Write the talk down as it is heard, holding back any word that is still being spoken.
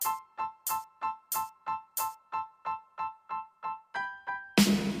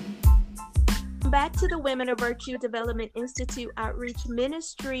back to the Women of Virtue Development Institute Outreach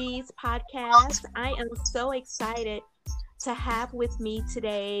Ministries podcast. I am so excited to have with me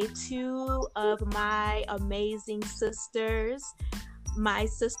today two of my amazing sisters. My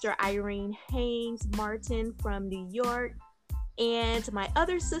sister Irene Haynes Martin from New York, and my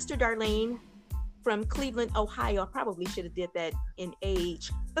other sister Darlene from Cleveland, Ohio. I probably should have did that in age.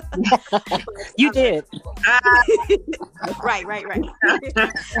 You did. Right.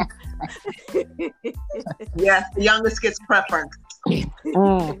 Yes, the youngest gets preference.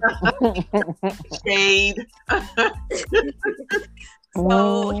 Shade.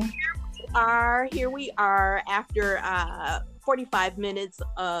 So here we are after 45 minutes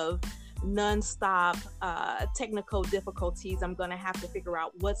of nonstop technical difficulties. I'm gonna have to figure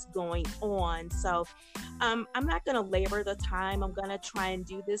out what's going on. So I'm not gonna labor the time. I'm gonna try and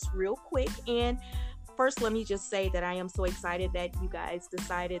do this real quick. And first, let me just say that I am so excited that you guys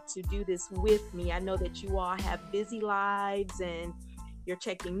decided to do this with me. I know that you all have busy lives and you're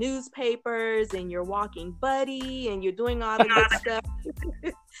checking newspapers and you're walking buddy and you're doing all the good stuff.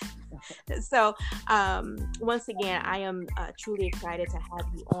 So once again, I am truly excited to have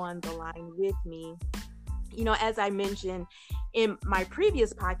you on the line with me. You know, as I mentioned in my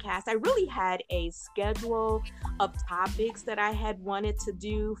previous podcast, I really had a schedule of topics that I had wanted to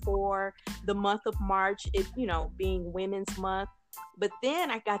do for the month of March, being Women's Month. But then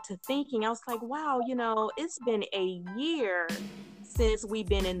I got to thinking, I was like, wow, it's been a year since we've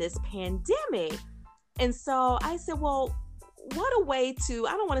been in this pandemic. And so I said, well, what a way to,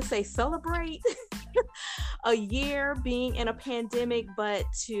 I don't want to say celebrate a year being in a pandemic, but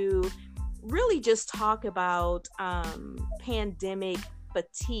to really just talk about pandemic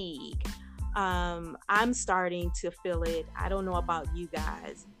fatigue. I'm starting to feel it. I don't know about you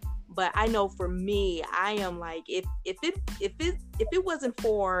guys, but I know for me, I am like, if it wasn't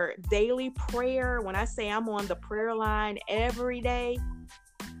for daily prayer, when I say I'm on the prayer line every day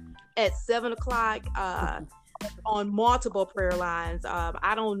at 7:00, on multiple prayer lines,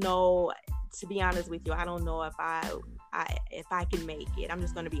 I don't know, to be honest with you, I don't know if I can make it. I'm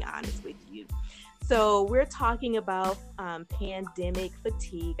just going to be honest with you. So we're talking about pandemic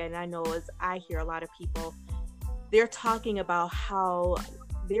fatigue, and I know as I hear a lot of people, they're talking about how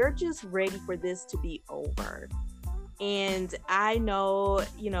they're just ready for this to be over. And I know,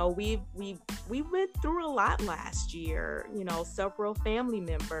 we went through a lot last year. Several family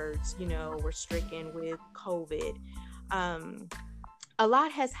members, were stricken with COVID. A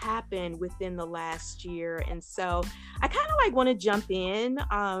lot has happened within the last year. And so I kind of want to jump in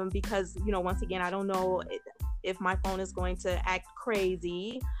because, once again, I don't know if my phone is going to act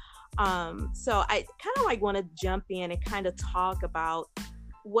crazy. So I kind of want to jump in and kind of talk about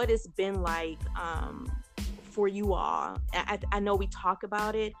what it's been like for you all. I know we talk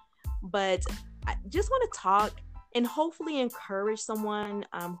about it, but I just want to talk and hopefully encourage someone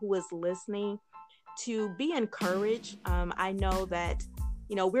who is listening to be encouraged. I know that,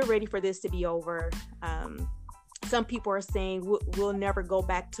 we're ready for this to be over. Some people are saying we'll never go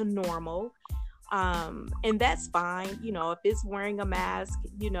back to normal. And that's fine. If it's wearing a mask,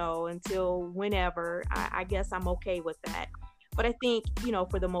 until whenever, I guess I'm okay with that. But I think,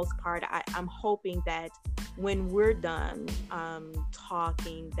 for the most part, I'm hoping that when we're done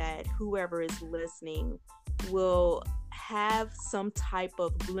talking, that whoever is listening will have some type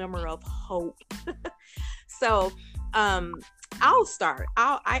of glimmer of hope. So I'll start.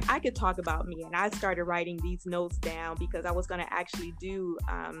 I could talk about me, and I started writing these notes down because I was going to actually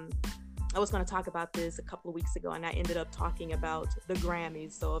I was going to talk about this a couple of weeks ago, and I ended up talking about the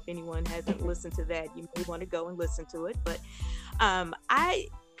Grammys. So if anyone hasn't listened to that, you may want to go and listen to it. But I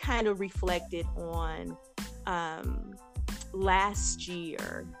kind of reflected on last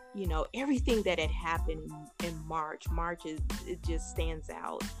year, everything that had happened in March. March it just stands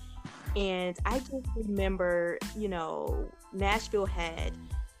out. And I just remember, Nashville had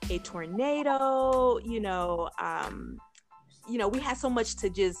a tornado, we had so much to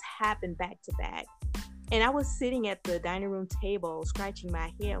just happen back to back. And I was sitting at the dining room table, scratching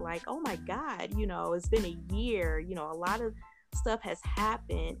my head like, oh my God, it's been a year, a lot of stuff has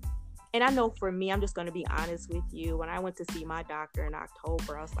happened. And I know for me, I'm just going to be honest with you. When I went to see my doctor in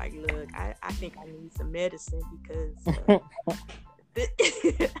October, I was like, look, I think I need some medicine because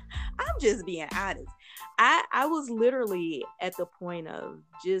I'm just being honest. I was literally at the point of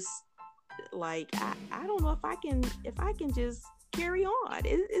just like, I don't know if I can just carry on.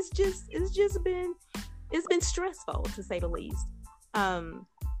 It's been stressful, to say the least. And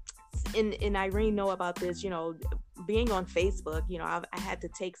Irene know about this, being on Facebook, I had to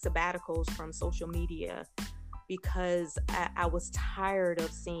take sabbaticals from social media because I was tired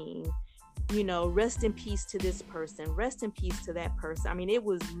of seeing, rest in peace to this person, rest in peace to that person. I mean, it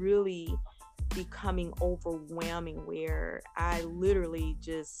was really becoming overwhelming where I literally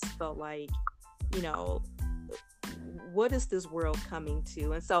just felt like, what is this world coming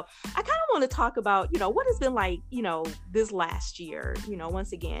to? And so I kind of want to talk about, what has been like, this last year.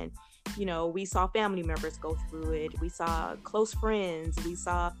 Once again, we saw family members go through it. We saw close friends. We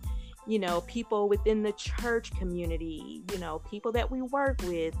saw, people within the church community, people that we work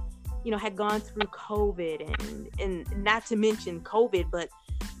with, had gone through COVID and not to mention COVID, but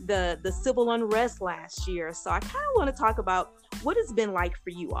the civil unrest last year. So I kind of want to talk about what it's been like for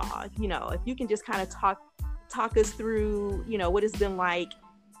you all. If you can just kind of talk us through, what it's been like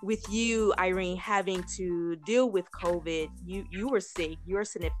with you, Irene, having to deal with COVID. You were sick, your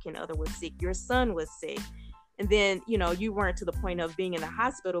significant other was sick, your son was sick. And then, you weren't to the point of being in the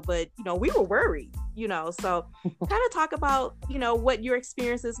hospital, but, we were worried, so kind of talk about, what your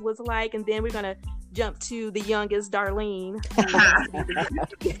experiences was like. And then we're going to jump to the youngest, Darlene.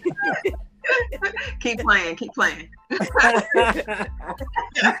 Keep playing.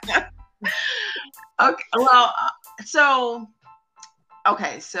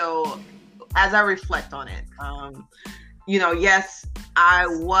 Okay. So as I reflect on it, yes, I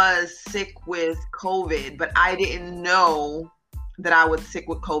was sick with COVID, but I didn't know that I was sick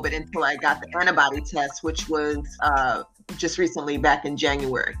with COVID until I got the antibody test, which was just recently back in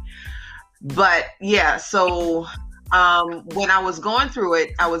January. But yeah, so when I was going through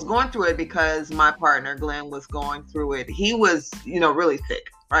it because my partner, Glenn, was going through it. He was, really sick,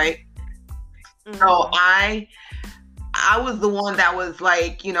 right? Mm-hmm. So I was the one that was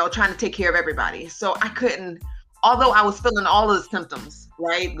like, trying to take care of everybody. So I couldn't, although I was feeling all of the symptoms,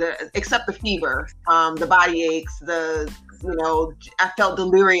 right? Except the fever, the body aches, I felt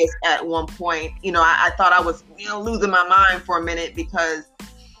delirious at one point. I thought I was, losing my mind for a minute because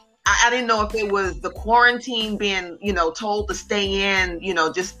I didn't know if it was the quarantine being, told to stay in,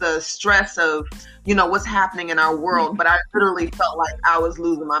 just the stress of, what's happening in our world. But I literally felt like I was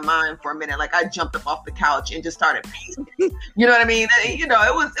losing my mind for a minute. Like I jumped up off the couch and just started pacing. You know what I mean? It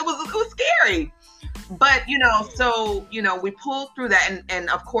was scary. But, so, we pulled through that. And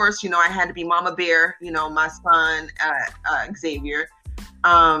of course, I had to be Mama Bear, my son, Xavier.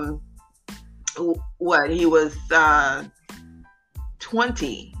 He was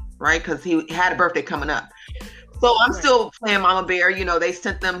 20, right? Because he had a birthday coming up. So I'm still playing Mama Bear. They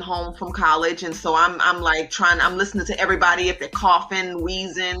sent them home from college. And so I'm like I'm listening to everybody if they're coughing,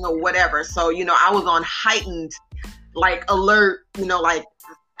 wheezing or whatever. So, I was on heightened, like alert, like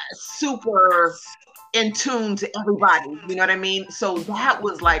super in tune to everybody, you know what I mean? So that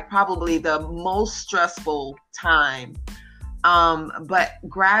was like probably the most stressful time. But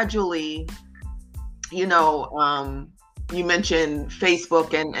gradually, you mentioned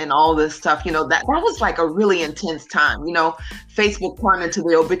Facebook and all this stuff, that was like a really intense time. Facebook turned into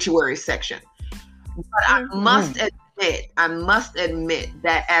the obituary section. But I must admit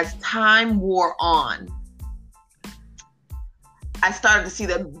that as time wore on, I started to see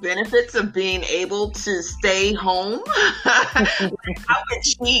the benefits of being able to stay home. I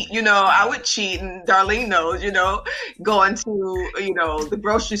would cheat, and Darlene knows, going to, the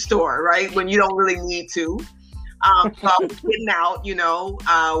grocery store, right? When you don't really need to. So I was getting out,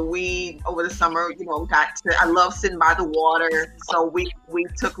 we, over the summer, I love sitting by the water. So we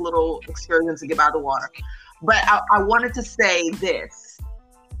took little excursions to get by the water. But I wanted to say this.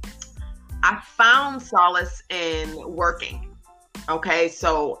 I found solace in working. Okay,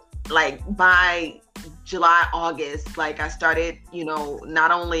 so like by July, August, like I started, not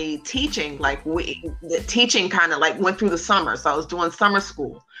only teaching, like the teaching kind of like went through the summer. So I was doing summer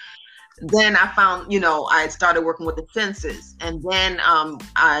school. Then I found, I started working with the census. And then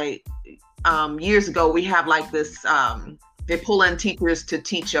years ago, we have like this, they pull in teachers to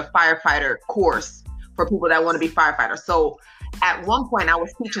teach a firefighter course for people that want to be firefighters. So at one point I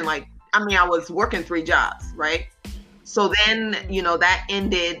was teaching I was working 3 jobs, right? So then, that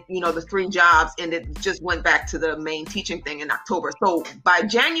ended, the 3 jobs ended, just went back to the main teaching thing in October. So by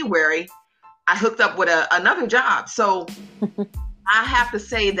January, I hooked up with another job. So I have to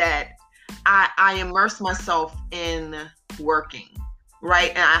say that I immersed myself in working,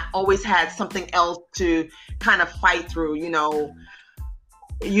 right? And I always had something else to kind of fight through,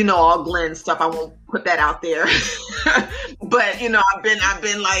 all Glenn stuff. I won't put that out there. But, I've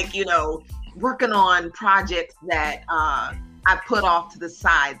been like, working on projects that I put off to the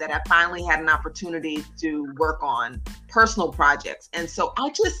side that I finally had an opportunity to work on, personal projects. And so I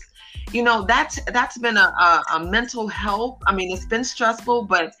just, that's been a mental health. I mean, it's been stressful,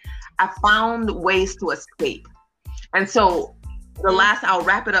 but I found ways to escape. And so I'll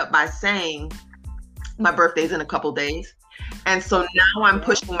wrap it up by saying my birthday's in a couple days. And so now I'm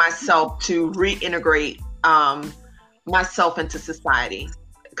pushing myself to reintegrate myself into society,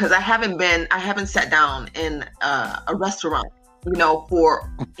 because I haven't sat down in a restaurant,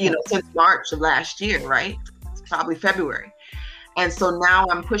 for, since March of last year, right? It's probably February. And so now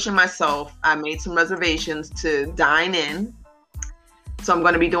I'm pushing myself. I made some reservations to dine in. So I'm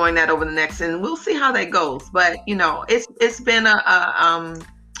going to be doing that over the next, and we'll see how that goes. But, it's been a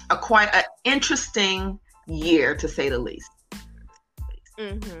quite an interesting year, to say the least.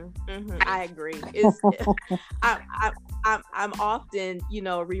 I agree. I'm often,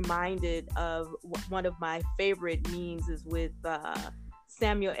 reminded of one of my favorite memes is with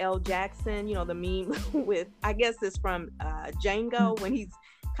Samuel L. Jackson. The meme with, I guess it's from Django, when he's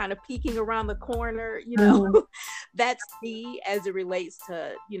kind of peeking around the corner. That's me as it relates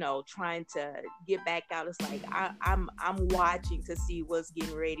to trying to get back out. It's like I'm watching to see what's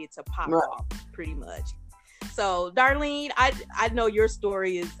getting ready to pop off, pretty much. So, Darlene, I know your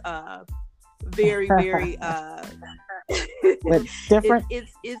story is very, very different.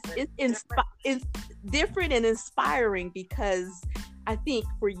 It's different and inspiring, because I think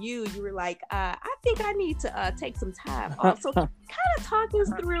for you were like, I think I need to take some time off. So, kind of talk us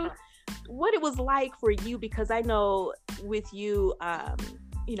through what it was like for you, because I know with you,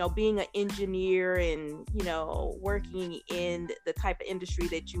 being an engineer and working in the type of industry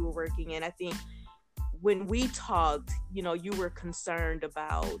that you were working in, I think when we talked, you were concerned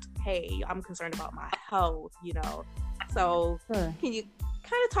about, hey, I'm concerned about my health, So Can you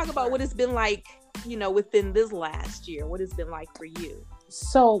kind of talk about what it's been like, within this last year, what it's been like for you?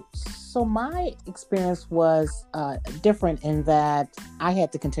 So my experience was different in that I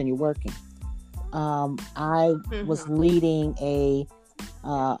had to continue working. I was leading a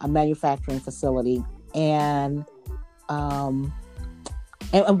manufacturing facility, and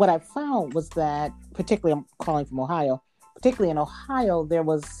what I found was that, particularly, I'm calling from Ohio, particularly in Ohio, there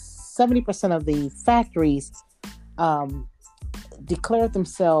was 70% of the factories declared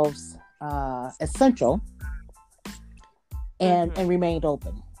themselves essential and remained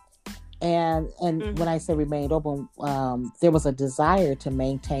open. And when I say remained open, there was a desire to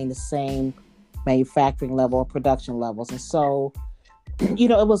maintain the same manufacturing level or production levels. And so,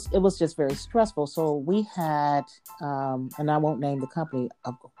 it was just very stressful. So we had, and I won't name the company,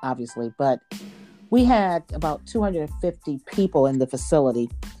 obviously, but we had about 250 people in the facility,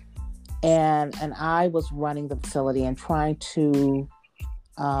 and I was running the facility and trying to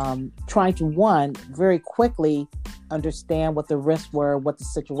one, very quickly understand what the risks were, what the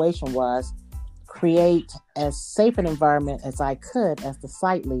situation was, create as safe an environment as I could as the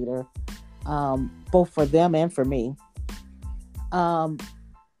site leader, both for them and for me. And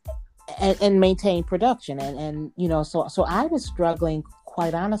maintain production. So I was struggling,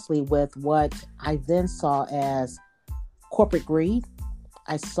 quite honestly, with what I then saw as corporate greed.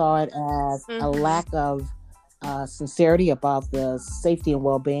 I saw it as a lack of sincerity about the safety and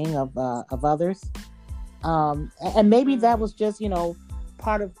well-being of others. And maybe that was just,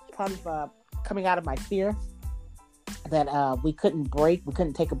 part of coming out of my fear that we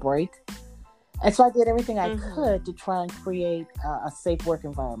couldn't take a break. And so I did everything I could to try and create a safe work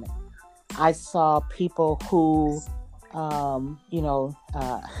environment. I saw people who,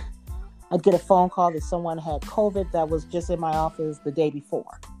 I'd get a phone call that someone had COVID that was just in my office the day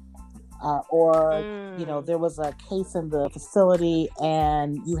before. There was a case in the facility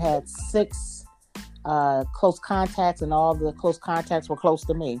and you had 6 close contacts, and all the close contacts were close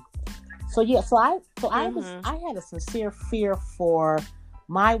to me. So I had a sincere fear for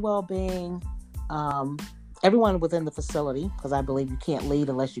my well-being, everyone within the facility, because I believe you can't lead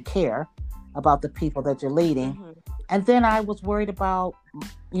unless you care about the people that you're leading. And then I was worried about,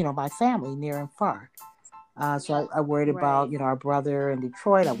 my family near and far. So I worried about, our brother in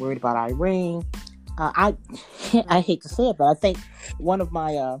Detroit. I worried about Irene. I hate to say it, but I think one of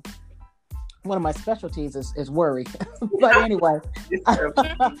my specialties is worry. But anyway,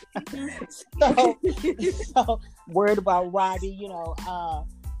 so worried about Robbie,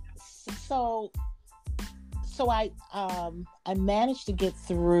 So I managed to get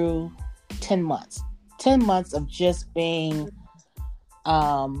through 10 months of just being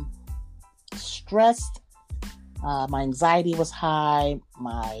stressed. My anxiety was high.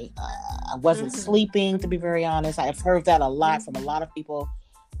 I wasn't sleeping, to be very honest. I've heard that a lot from a lot of people.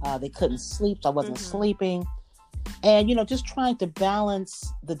 They couldn't sleep, so I wasn't sleeping. And, just trying to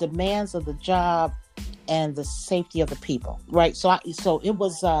balance the demands of the job and the safety of the people, right? So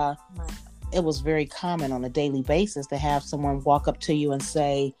it was very common on a daily basis to have someone walk up to you and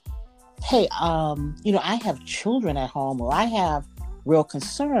say, hey, I have children at home, or I have real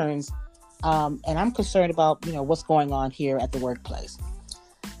concerns, and I'm concerned about, what's going on here at the workplace.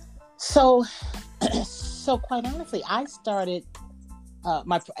 So, so quite honestly, I started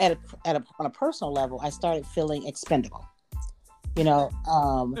on a personal level, I started feeling expendable.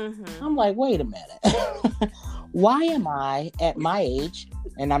 I'm like, wait a minute, why am I at my age,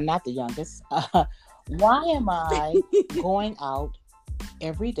 and I'm not the youngest? Why am I going out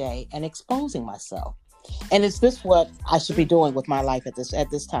every day and exposing myself? And is this what I should be doing with my life at this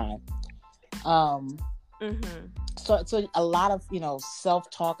time? So a lot of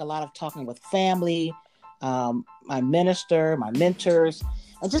self-talk, a lot of talking with family, my minister, my mentors,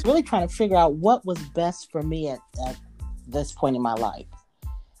 and just really trying to figure out what was best for me at this point in my life.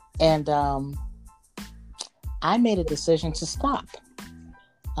 And I made a decision to stop.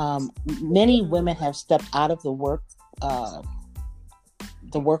 Many women have stepped out of the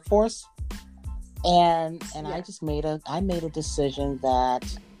workforce, and I just made a decision that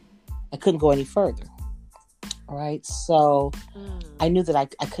I couldn't go any further. All right, so I knew that I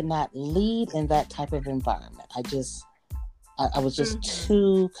could not lead in that type of environment. I was just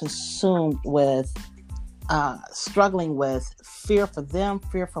too consumed with struggling with fear for them,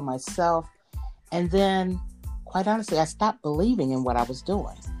 fear for myself, and then, quite honestly, I stopped believing in what I was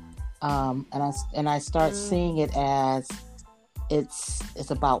doing, and I start seeing it as it's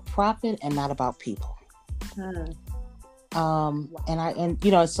about profit and not about people.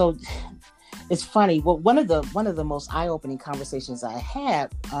 So it's funny. Well, one of the most eye-opening conversations I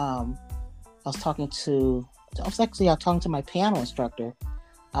had, I was talking to my piano instructor.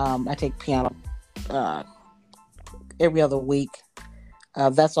 I take piano every other week.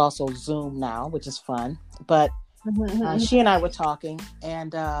 That's also Zoom now, which is fun. But she and I were talking,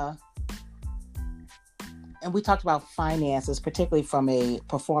 and we talked about finances, particularly from a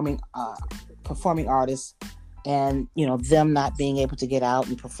performing artist, and them not being able to get out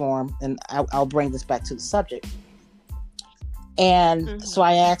and perform. And I'll bring this back to the subject. And so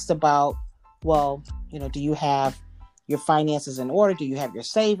I asked about, well, do you have your finances in order? Do you have your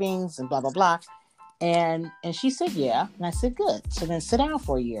savings and blah blah blah? And she said, yeah. And I said, good. So then sit down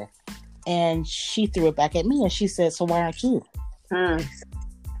for a year. And she threw it back at me, and she said, so why aren't you? And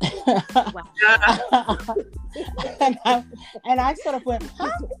I sort of went,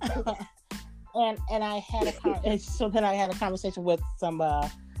 huh? And I had then I had a conversation with some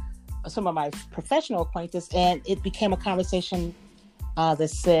of my professional acquaintances, and it became a conversation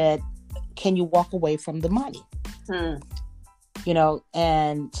that said, can you walk away from the money? And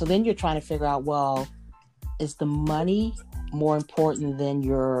so then you're trying to figure out, well, is the money more important than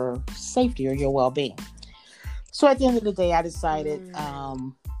your safety or your well-being? So at the end of the day, I decided,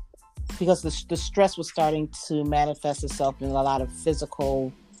 because the stress was starting to manifest itself in a lot of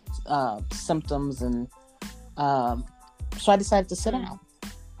physical symptoms, and so I decided to sit down.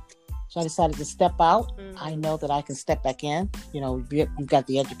 So I decided to step out. I know that I can step back in. You've got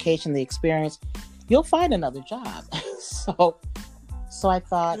the education, the experience. You'll find another job. So I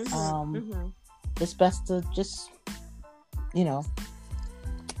thought it's best to just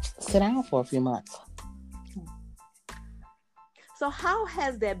sit down for a few months. So how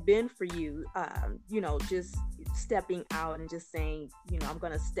has that been for you? Just stepping out and just saying, I'm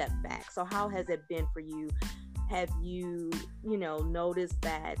going to step back. So how has it been for you? Have you, noticed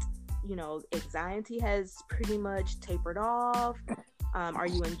that, anxiety has pretty much tapered off? Are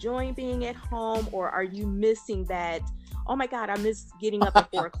you enjoying being at home, or are you missing that? Oh my God, I miss getting up at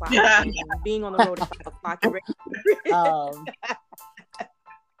 4 o'clock and being on the road at 5 o'clock.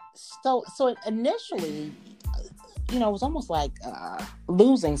 So initially, it was almost like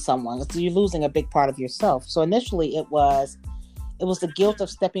losing someone. So you're losing a big part of yourself. So initially it was the guilt of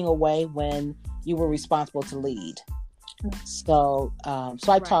stepping away when you were responsible to lead. So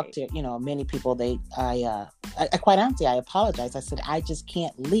I talked to, many people. I quite honestly, I apologized. I said, I just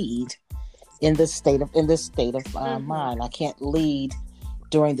can't lead in this state of mind. I can't lead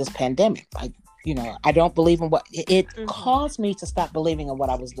during this pandemic. I don't believe in what it caused me to stop believing in what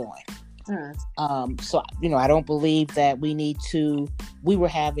I was doing. So I don't believe that we were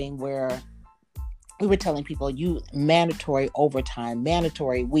having where we were telling people mandatory overtime,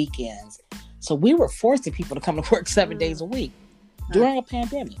 mandatory weekends. So we were forcing people to come to work 7 days a week during a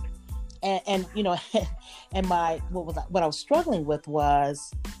pandemic. And and what I was struggling with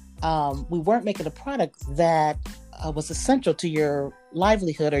was we weren't making a product that was essential to your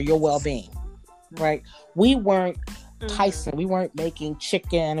livelihood or your well-being, right? We weren't Tyson. We weren't making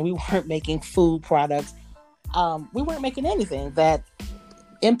chicken. We weren't making food products. We weren't making anything that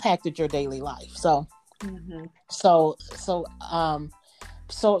impacted your daily life. So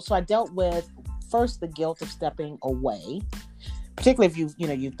so I dealt with first the guilt of stepping away, particularly if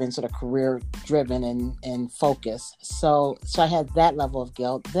you've been sort of career driven and focused. So I had that level of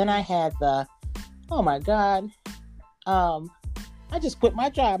guilt. Then I had the, oh my God, I just quit my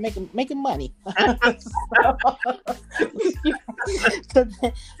job making money. So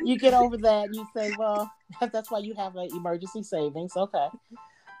then you get over that and you say, well, that's why you have an emergency savings. Okay.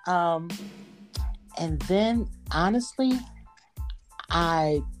 And then honestly,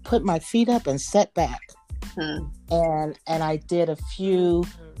 I put my feet up and sat back. And I did a few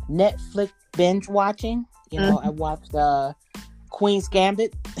Netflix binge watching. I watched Queen's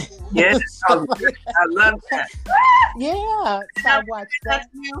Gambit. Yes, I love that. Yeah, so I watched that.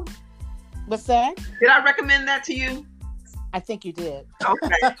 What's that? Did I recommend that to you? I think you did. Okay.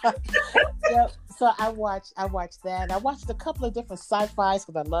 Yep. So I watched that. I watched a couple of different sci-fis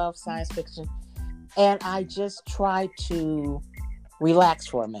because I love science fiction, and I just tried to relax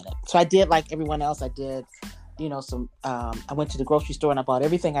for a minute. So I did like everyone else. I did, some. I went to the grocery store and I bought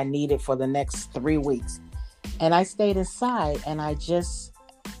everything I needed for the next 3 weeks, and I stayed inside and I just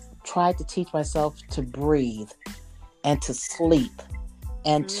tried to teach myself to breathe and to sleep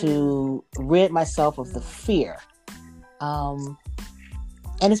and to rid myself of the fear. And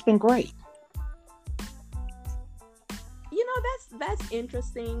it's been great. That's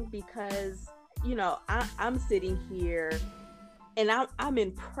interesting because, I'm sitting here and I'm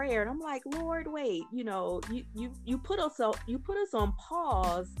in prayer and I'm like, Lord, wait, you put us on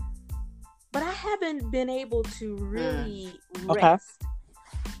pause, but I haven't been able to really rest.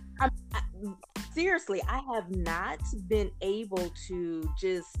 Seriously, I have not been able to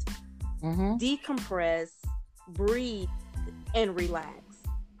just decompress, breathe, and relax.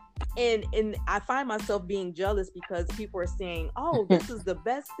 And I find myself being jealous because people are saying, oh, this is the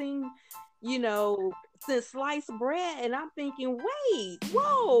best thing, since sliced bread. And I'm thinking, wait,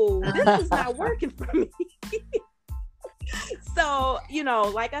 whoa, this is not working for me. So,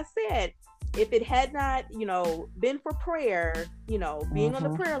 like I said, if it had not, been for prayer, being on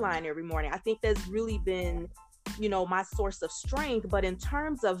the prayer line every morning, I think that's really been, my source of strength. But in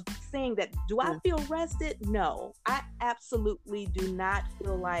terms of saying that, do I feel rested? No, I absolutely do not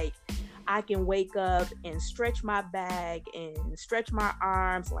feel like I can wake up and stretch my back and stretch my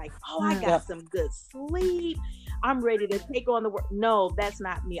arms like, oh, I got some good sleep, I'm ready to take on the work. No, that's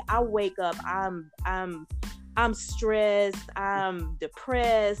not me. I wake up, I'm stressed, I'm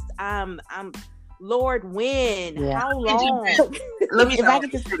depressed, I'm Lord, when? Yeah. How long? Let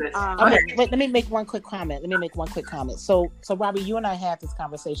me make one quick comment. So Robbie, you and I had this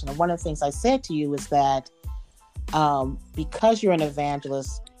conversation, and one of the things I said to you is that because you're an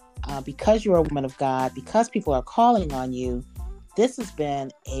evangelist, because you're a woman of God, because people are calling on you, this has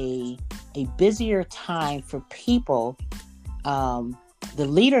been a busier time for people, the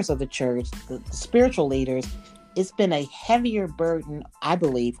leaders of the church, the spiritual leaders. It's been a heavier burden, I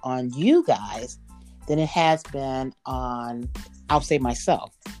believe, on you guys than it has been on, I'll say,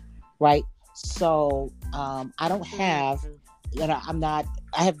 myself, right? So I don't have, I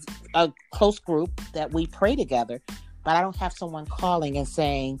have a close group that we pray together, but I don't have someone calling and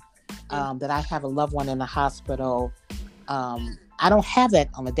saying that I have a loved one in the hospital. I don't have that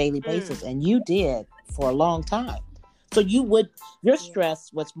on a daily basis, and you did for a long time. So your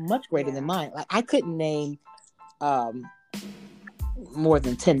stress was much greater than mine. Like, I couldn't name more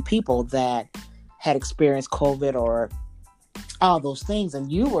than 10 people that had experienced COVID or all those things,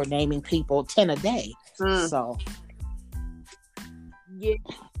 and you were naming people 10 a day. So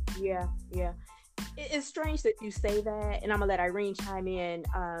yeah. It's strange that you say that, and I'm gonna let Irene chime in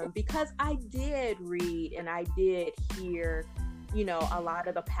because I did read and I did hear, a lot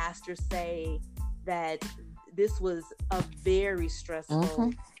of the pastors say that this was a very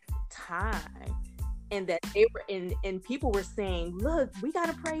stressful time. And that they were and people were saying, look, we got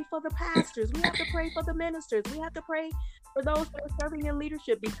to pray for the pastors. We have to pray for the ministers. We have to pray for those that are serving in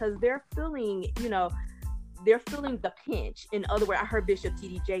leadership because they're feeling, the pinch. In other words, I heard Bishop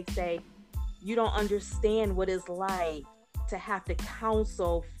T.D. Jakes say, you don't understand what it's like to have to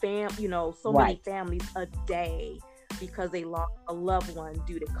counsel many families a day because they lost a loved one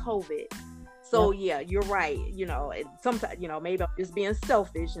due to COVID. So yeah, you're right. Sometimes, maybe I'm just being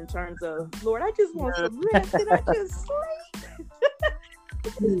selfish in terms of, Lord, I just want some rest and I just sleep.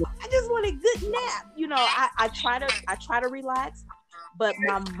 I just want a good nap. I try to relax, but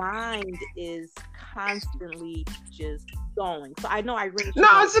my mind is constantly just going. So I know I really. No,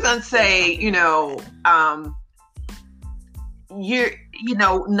 I was just gonna say, none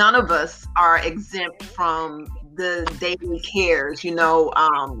of us are exempt from the daily cares.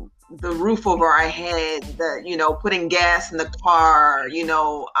 the roof over our head, the putting gas in the car,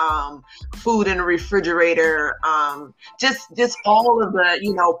 food in the refrigerator, just all of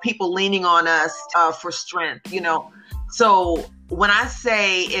the people leaning on us for strength. So when I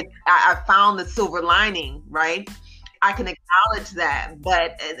say it, I found the silver lining, right? I can acknowledge that,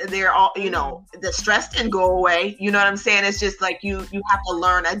 but they're all, the stress didn't go away. You know what I'm saying? It's just like you have to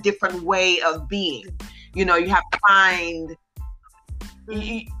learn a different way of being. You have to find,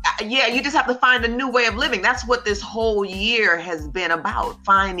 you just have to find a new way of living. That's what this whole year has been about,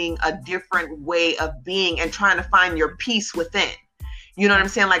 finding a different way of being and trying to find your peace within. You know what I'm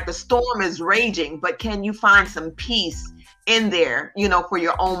saying? Like the storm is raging, but can you find some peace in there, for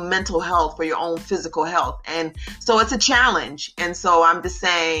your own mental health, for your own physical health? And so it's a challenge. And so I'm just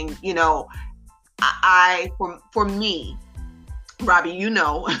saying, for me, Robbie,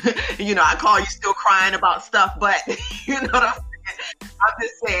 I call you still crying about stuff, but you know what I'm saying? I'm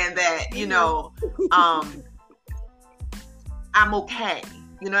just saying that, I'm okay.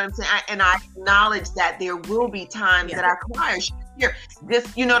 You know what I'm saying? And I acknowledge that there will be times that I cry.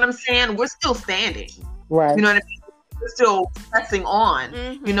 This, you know what I'm saying? We're still standing. Right. You know what I mean? We're still pressing on.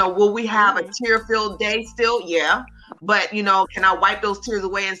 Will we have a tear-filled day still? Yeah. But, can I wipe those tears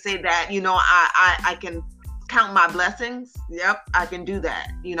away and say that, I can count my blessings? Yep, I can do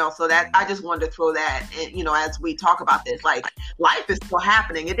that. So that I just wanted to throw that in, as we talk about this. Like, life is still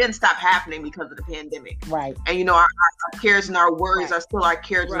happening. It didn't stop happening because of the pandemic. Right. And, our cares and our worries are still our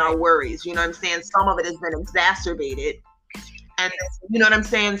cares and our worries. You know what I'm saying? Some of it has been exacerbated. And you know what I'm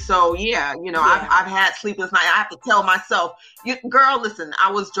saying? So I've had sleepless nights. I have to tell myself, girl, listen,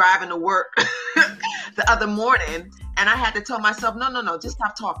 I was driving to work the other morning and I had to tell myself, no, just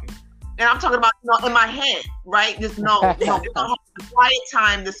stop talking. And I'm talking about, in my head, right? Just we're going to have a quiet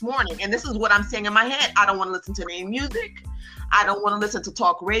time this morning. And this is what I'm saying in my head. I don't want to listen to any music. I don't want to listen to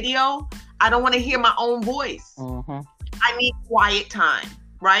talk radio. I don't want to hear my own voice. Mm-hmm. I need quiet time,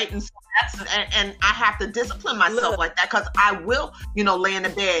 right? And so and I have to discipline myself like that, because I will, lay in the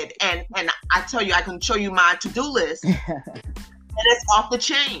bed and I tell you, I can show you my to-do list and it's off the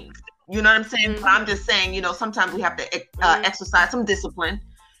chain. You know what I'm saying? But I'm just saying, sometimes we have to exercise some discipline,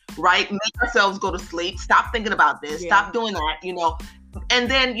 right? Make ourselves go to sleep. Stop thinking about this. Stop doing that,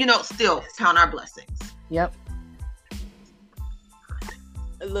 and then, still count our blessings. Yep.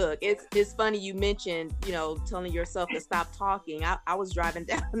 Look, it's funny you mentioned, telling yourself to stop talking. I was driving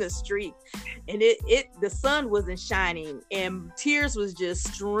down the street and the sun wasn't shining and tears was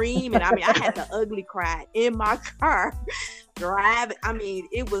just streaming. I mean, I had the ugly cry in my car driving. I mean,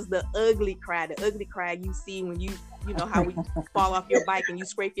 it was the ugly cry you see when you know how we fall off your bike and you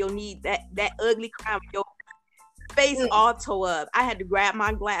scrape your knee, that ugly cry with your face all tore up. I had to grab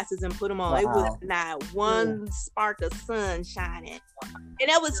my glasses and put them on. Wow. It was not one spark of sun shining. And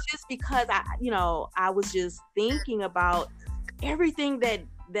that was just because I was just thinking about everything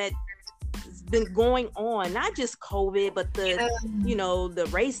that's been going on, not just COVID, but the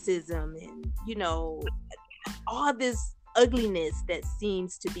racism and, all this ugliness that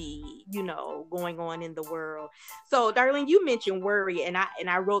seems to be, going on in the world. So, Darlene, you mentioned worry, and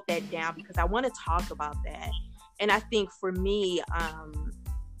I wrote that down because I want to talk about that. And I think for me,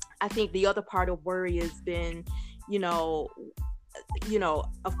 I think the other part of worry has been, of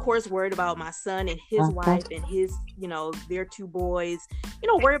course, worried about my son and his wife and his, their two boys,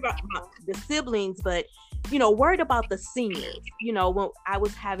 worried about the siblings, but, worried about the seniors. When I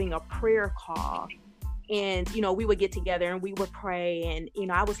was having a prayer call and, we would get together and we would pray.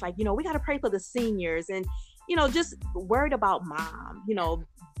 And, I was like, we got to pray for the seniors and, just worried about mom,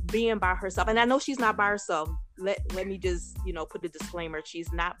 being by herself. And I know she's not by herself. Let me just, put the disclaimer.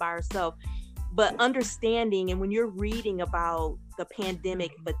 She's not by herself. But understanding, and when you're reading about the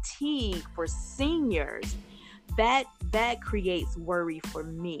pandemic fatigue for seniors, that creates worry for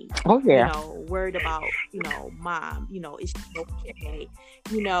me. Oh yeah. Worried about, mom, is she okay?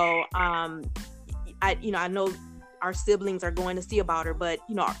 I know our siblings are going to see about her, but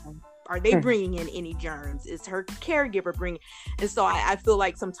are they bringing in any germs? Is her caregiver bringing? And so I feel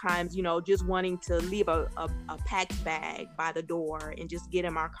like sometimes, just wanting to leave a packed bag by the door and just get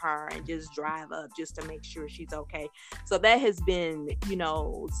in my car and just drive up just to make sure she's okay. So that has been,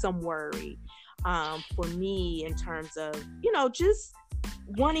 some worry for me in terms of, just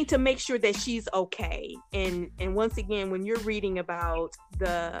wanting to make sure that she's okay. And once again, when you're reading about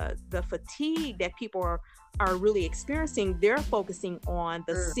the fatigue that people are really experiencing, they're focusing on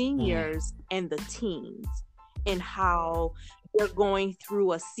the seniors and the teens and how they're going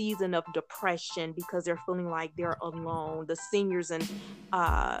through a season of depression because they're feeling like they're alone. The seniors and in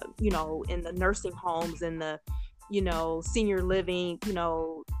the nursing homes and the senior living,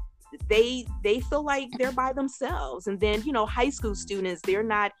 they feel like they're by themselves. And then, high school students, they're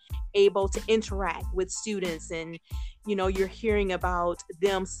not able to interact with students, and you're hearing about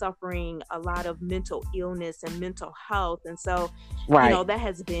them suffering a lot of mental illness and mental health. And so that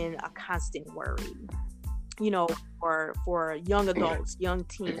has been a constant worry, for young adults, young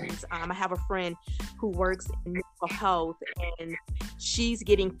teens. I have a friend who works in mental health, and she's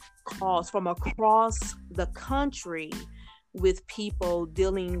getting calls from across the country with people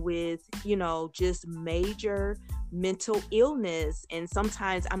dealing with, just major mental illness. And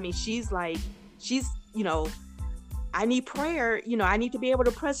sometimes, she's I need prayer, I need to be able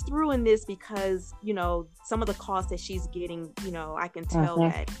to press through in this, because, some of the calls that she's getting, I can tell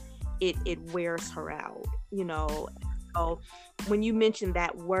that it wears her out, So when you mentioned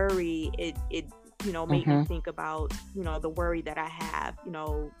that worry, it made me think about, the worry that I have,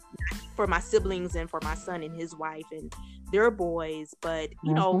 for my siblings and for my son and his wife and their boys, but,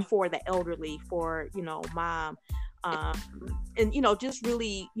 for the elderly, for, mom, and, just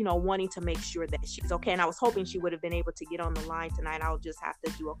really, wanting to make sure that she's okay. And I was hoping she would have been able to get on the line tonight. I'll just have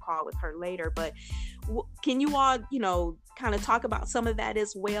to do a call with her later. But can you all, kind of talk about some of that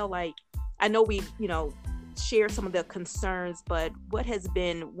as well? Like, I know we, share some of the concerns, but what has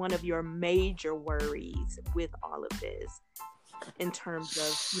been one of your major worries with all of this in terms of,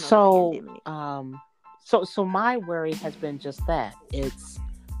 the pandemic? So my worry has been just that. It's,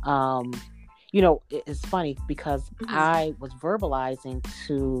 it's funny because I was verbalizing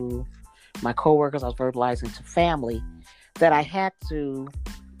to my coworkers, I was verbalizing to family that I had to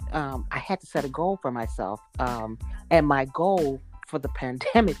set a goal for myself. And my goal for the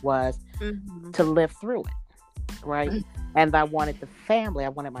pandemic was to live through it. Right. And I wanted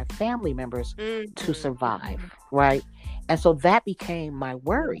my family members to survive. Right. And so that became my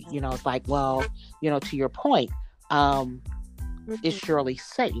worry. It's like, well, to your point, is Shirley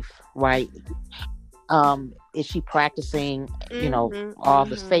safe? Right. Is she practicing, all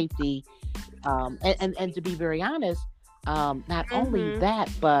the safety? And to be very honest, not only that,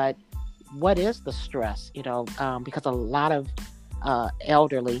 but what is the stress, because a lot of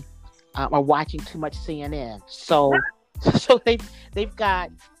elderly are watching too much CNN. So they've got,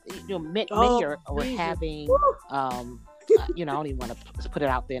 many are having, I don't even want to put it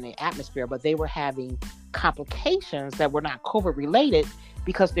out there in the atmosphere, but they were having complications that were not COVID related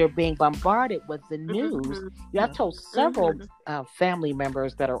because they're being bombarded with the news. I've told several family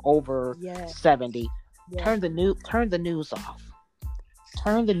members that are over 70, turn the news off.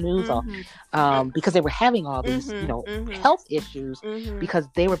 Turn the news off, because they were having all these, health issues because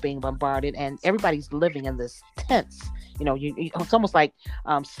they were being bombarded, and everybody's living in this tense. It's almost like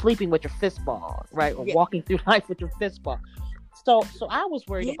sleeping with your fist ball, right, or walking through life with your fist ball. So I was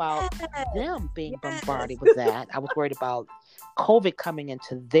worried about them being bombarded with that. I was worried about COVID coming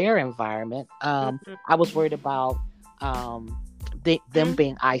into their environment. I was worried about them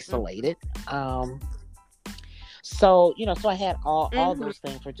being isolated. So I had all those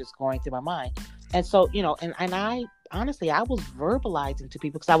things were just going through my mind. And so, and I honestly, I was verbalizing to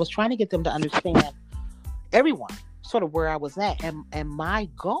people because I was trying to get them to understand, everyone, sort of where I was at. And my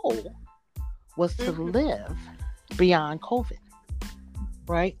goal was to live beyond COVID.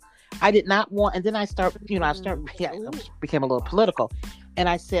 Right. I did not want, and then I became a little political. And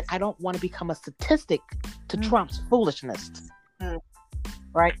I said, I don't want to become a statistic to Trump's foolishness.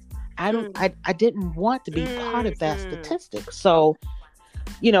 Right. I didn't want to be part of that statistic. So,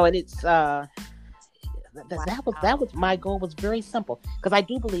 and it's, that was my goal was very simple, because I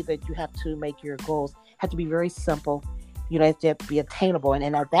do believe that you have to make your goals have to be very simple. They have to be attainable.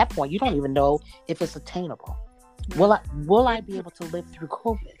 And at that point, you don't even know if it's attainable. Will I be able to live through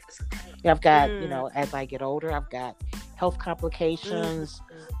COVID? I've got, as I get older, I've got health complications.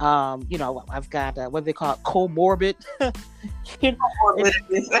 I've got what they call it, comorbid.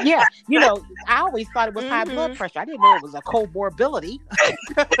 I always thought it was high blood pressure. I didn't know it was a comorbidity.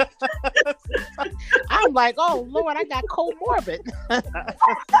 I'm like, oh Lord, I got comorbid.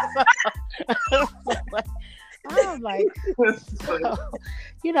 I'm like,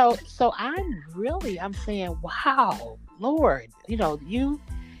 so I'm saying, wow, Lord,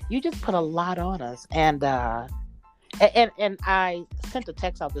 you just put a lot on us. And I sent a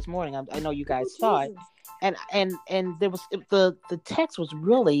text out this morning. I know you guys saw it. And there was, the text was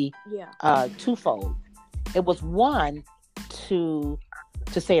really twofold. It was one to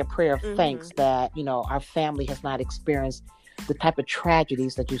say a prayer of thanks that, our family has not experienced the type of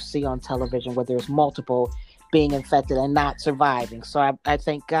tragedies that you see on television where there's multiple being infected and not surviving. So I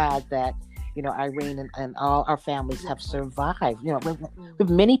thank God that, Irene and all our families have survived. We have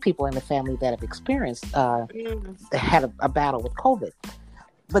many people in the family that have experienced, had a battle with COVID.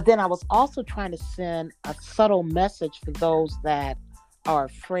 But then I was also trying to send a subtle message for those that are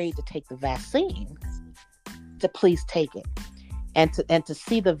afraid to take the vaccine to please take it, and to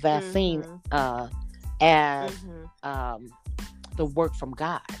see the vaccine as the work from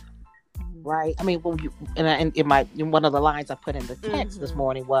God, right? I mean, when you in one of the lines I put in the text this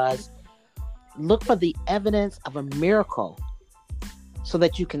morning was, look for the evidence of a miracle so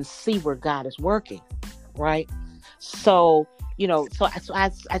that you can see where God is working, right? So, so I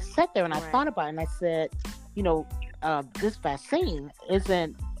sat there and I thought about it, and I said, this vaccine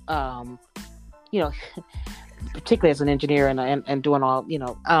isn't, particularly as an engineer and doing all,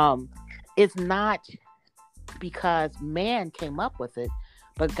 it's not because man came up with it,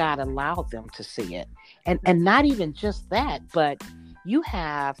 but God allowed them to see it. And not even just that, but you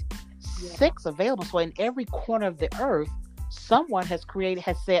have 6 available. So in every corner of the earth, someone has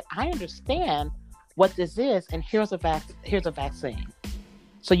said, I understand what this is, and here's a vaccine.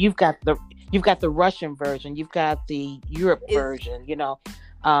 So you've got the Russian version, you've got the Europe version,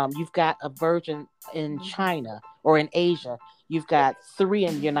 you've got a version in China or in Asia, you've got 3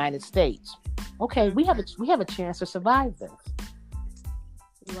 in the United States. Okay, we have a chance to survive this.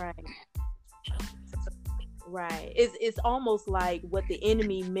 Right. It's almost like what the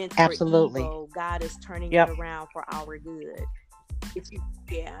enemy meant for evil, God is turning it around for our good.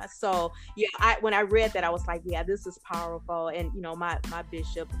 So when I read that, I was like, this is powerful. And my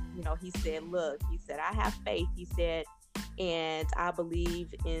bishop, he said, I have faith, he said, and I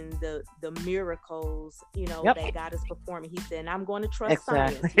believe in the miracles, that God is performing. He said, and I'm going to trust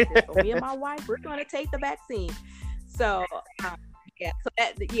science. He said, so me and my wife, we're going to take the vaccine. So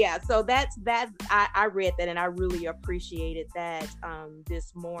so that's I read that, and I really appreciated that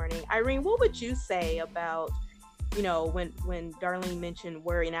this morning. Irene, what would you say about when Darlene mentioned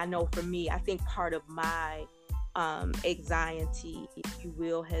worry? And I know for me, I think part of my anxiety, if you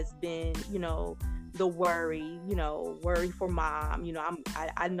will, has been the worry for mom.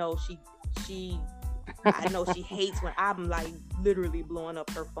 I know she I know she hates when I'm like literally blowing up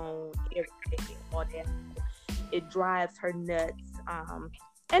her phone every day, all that. It drives her nuts.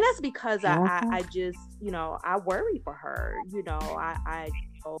 And that's because I just, I worry for her. I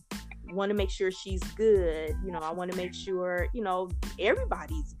want to make sure she's good. I want to make sure,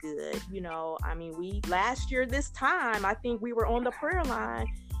 everybody's good. I mean, last year this time, I think we were on the prayer line,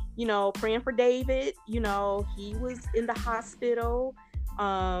 praying for David. He was in the hospital.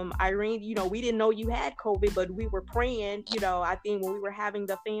 Irene, we didn't know you had COVID, but we were praying, I think when we were having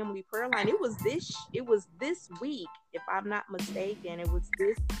the family prayer line, it was this week, if I'm not mistaken. It was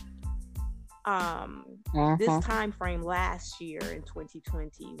this this time frame last year in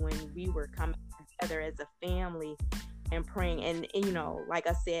 2020 when we were coming together as a family and praying. And like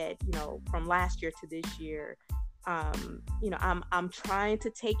I said, from last year to this year, I'm trying to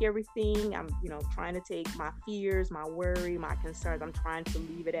take everything. I'm, trying to take my fears, my worry, my concerns. I'm trying to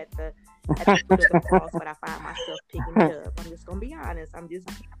leave it at the foot of the cross, but I find myself picking it up. I'm just gonna be honest. I'm just.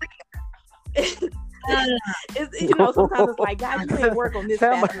 Sometimes it's like, God, you ain't work on this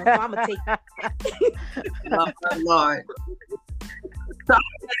fast enough, so I'm gonna take. Lord. So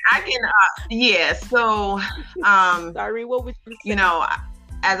I can, So, sorry, what would you say?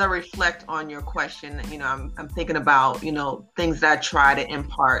 As I reflect on your question, I'm thinking about, things that I try to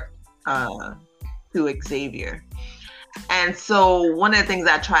impart to Xavier. And so one of the things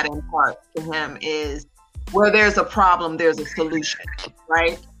I try to impart to him is where there's a problem, there's a solution,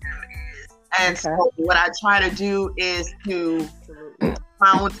 right? And so what I try to do is to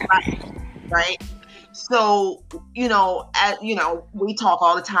found right? So, we talk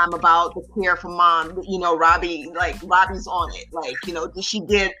all the time about the care for mom. Robbie's on it. Did she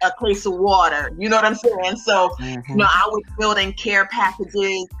get a case of water? You know what I'm saying? So, I was building care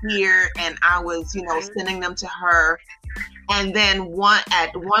packages here, and I was, sending them to her. And then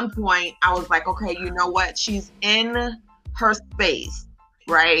at one point, I was like, okay, you know what? She's in her space,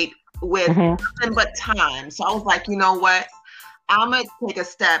 right? With nothing but time. So I was like, you know what? I'm going to take a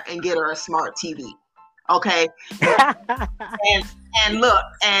step and get her a smart TV. Okay. and look,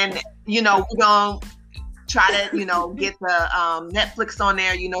 and we're gonna try to get the Netflix on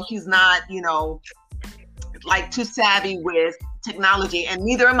there. He's not too savvy with technology, and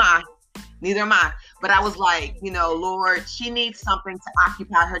neither am I. But I was like, Lord, she needs something to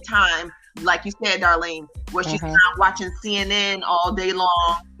occupy her time, like you said, Darlene, where she's not watching CNN all day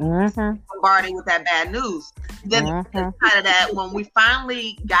long, bombarded with that bad news. Then inside of that, when we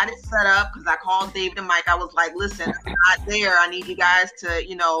finally got it set up, because I called David and Mike, I was like, listen, I'm not there. I need you guys to,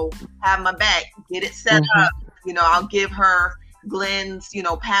 have my back, get it set up. I'll give her Glenn's,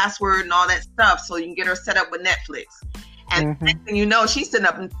 password and all that stuff so you can get her set up with Netflix. And next thing you know, she's sitting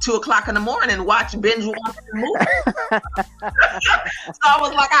up at 2:00 in the morning and binge watching the movie. So I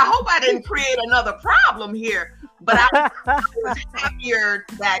was like, I hope I didn't create another problem here. But I was happier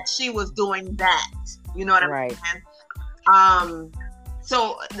that she was doing that. You know what I'm saying?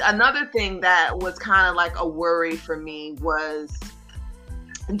 So another thing that was kind of like a worry for me was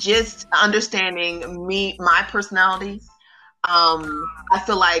just understanding my personality. I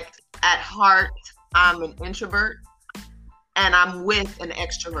feel like at heart, I'm an introvert and I'm with an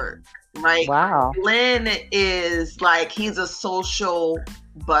extrovert, right? Wow. Glenn is like, he's a social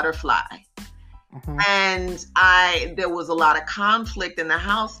butterfly. And there was a lot of conflict in the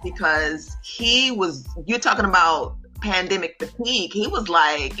house because you're talking about pandemic fatigue. He was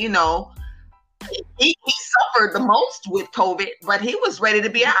like, he suffered the most with COVID, but he was ready to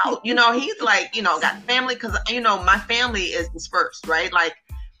be out. He's like, got family because, my family is dispersed, right? Like,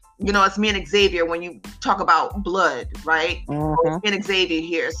 it's me and Xavier when you talk about blood, right? It's me and Xavier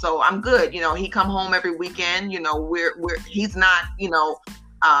here. So I'm good. He come home every weekend. He's not,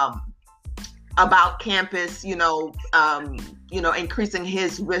 about campus, increasing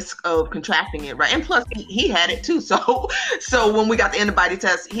his risk of contracting it, right? And plus he had it too. So when we got the antibody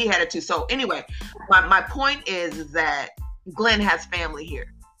test, he had it too. So anyway, my point is that Glenn has family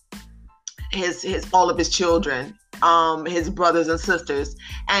here. All of his children, his brothers and sisters,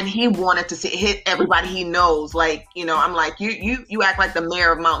 and he wanted to hit everybody he knows. Like, I'm like, you act like the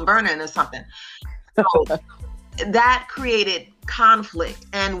mayor of Mount Vernon or something. So that created conflict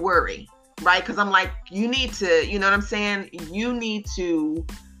and worry, right? Because I'm like, you need to, you know what I'm saying? You need to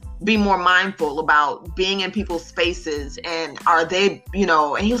be more mindful about being in people's spaces, and are they,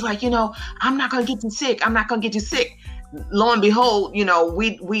 and he was like, I'm not going to get you sick. I'm not going to get you sick. Lo and behold,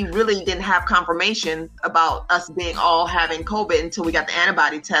 we really didn't have confirmation about us being all having COVID until we got the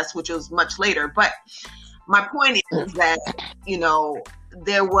antibody test, which was much later. But my point is that,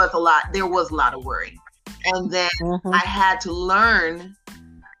 there was a lot of worry. And then I had to learn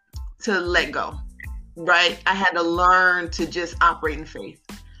to let go, right? I had to learn to just operate in faith.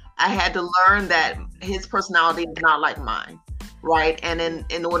 I had to learn that his personality is not like mine. Right. And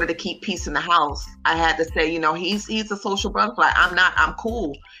in order to keep peace in the house, I had to say, he's a social butterfly. I'm not. I'm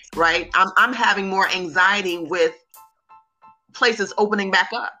cool. Right. I'm having more anxiety with places opening back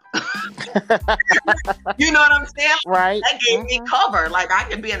up. You know what I'm saying? Right. That gave me cover. Like, I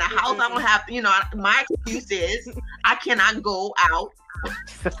can be in the house. I don't have to, my excuse is I cannot go out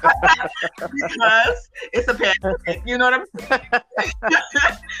because it's a pandemic. You know what I'm saying?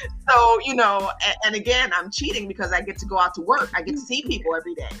 So, and again, I'm cheating because I get to go out to work. I get to see people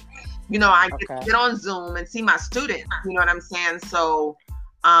every day. I get to get on Zoom and see my students. You know what I'm saying? So,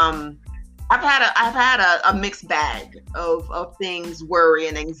 I've had a mixed bag of things, worry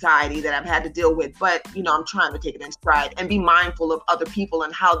and anxiety that I've had to deal with. But, I'm trying to take it in stride and be mindful of other people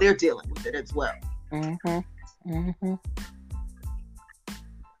and how they're dealing with it as well. Yeah,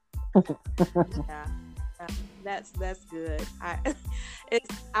 that's good.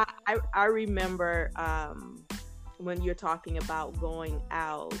 I remember when you're talking about going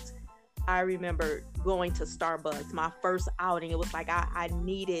out. I remember going to Starbucks, my first outing. It was like I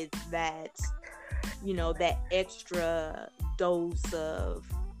needed that, that extra dose of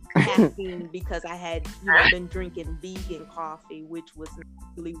caffeine because I had been drinking vegan coffee, which was not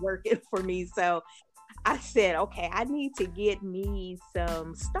really working for me. So I said, okay, I need to get me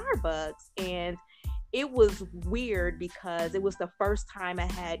some Starbucks. And it was weird because it was the first time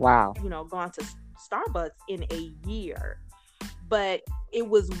I had, gone to Starbucks in a year. But it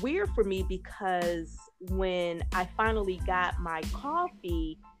was weird for me because when I finally got my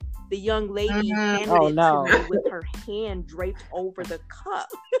coffee, the young lady handed it to me with her hand draped over the cup.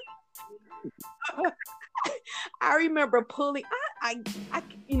 I remember pulling, I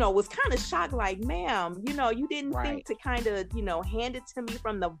was kind of shocked, like, ma'am, you didn't think to kind of, hand it to me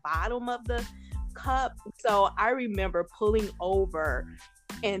from the bottom of the cup. So I remember pulling over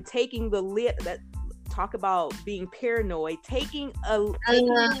and taking the lid, talk about being paranoid, taking the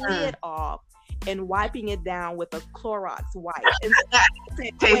lid off and wiping it down with a Clorox wipe. And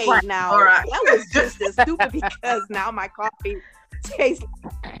said, wait, now that was just as stupid because now my coffee tastes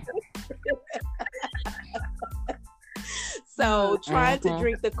so trying to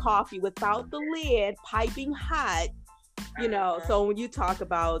drink the coffee without the lid, piping hot, so when you talk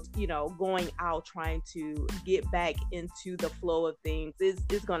about, going out, trying to get back into the flow of things, is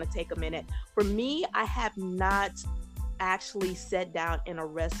going to take a minute. For me, I have not actually sat down in a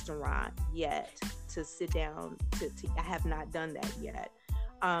restaurant yet to sit down I have not done that yet.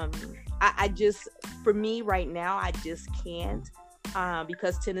 I just, for me right now, I just can't.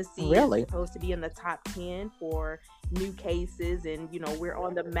 because Tennessee is Really? supposed to be in the top 10 for new cases, and we're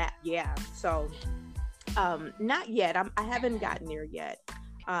on the map. Yeah, so not yet. I haven't gotten there yet.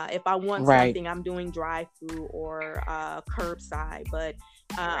 If I want Right. something, I'm doing drive-through or curbside. But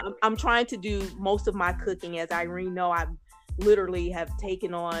I'm trying to do most of my cooking. As Irene know, I literally have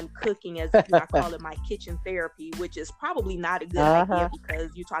taken on cooking as I call it my kitchen therapy, which is probably not a good idea because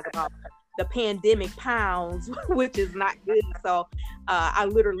you talk about the pandemic pounds, which is not good. So I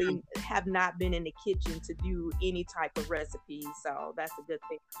literally have not been in the kitchen to do any type of recipe. So that's a good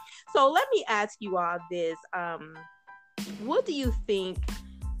thing. So let me ask you all this. What do you think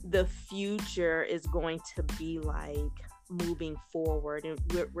the future is going to be like moving forward? And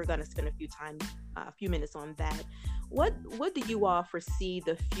we're going to spend a few minutes on that. What do you all foresee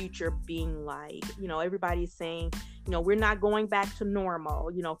the future being like? Everybody's saying, we're not going back to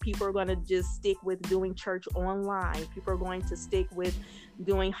normal. People are going to just stick with doing church online. People are going to stick with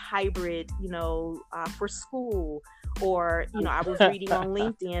doing hybrid, for school. Or, I was reading on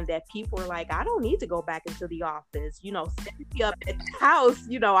LinkedIn that people are like, I don't need to go back into the office, set me up at the house,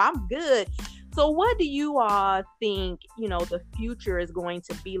 I'm good. So what do you all think, the future is going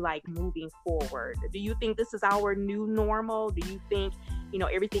to be like moving forward? Do you think this is our new normal? Do you think,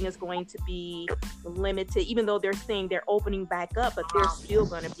 everything is going to be limited, even though they're saying they're opening back up, but there's still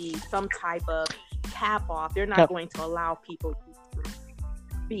going to be some type of cap off? They're not going to allow people to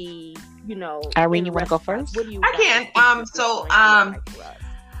be, Irene, you want to go first? What do you I can. So I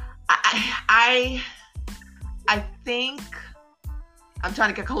think I'm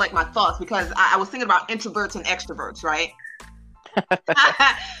trying to collect my thoughts because I was thinking about introverts and extroverts, right?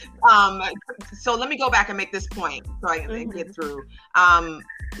 So let me go back and make this point so I can get through.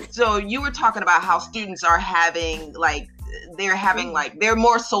 So you were talking about how students are having they're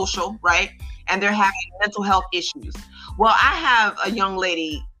more social, right? And they're having mental health issues. Well, I have a young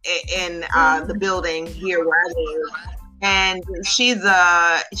lady in the building here where I live, and she's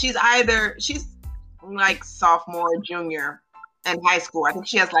like sophomore, junior in high school. I think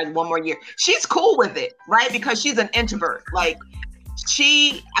she has like one more year. She's cool with it, right? Because she's an introvert.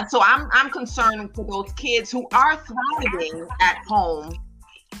 So I'm concerned for those kids who are thriving at home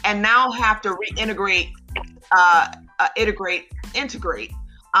and now have to integrate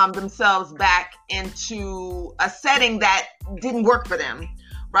themselves back into a setting that didn't work for them,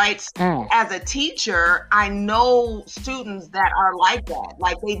 right? As a teacher, I know students that are like that.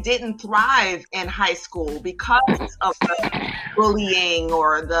 Like they didn't thrive in high school because of the bullying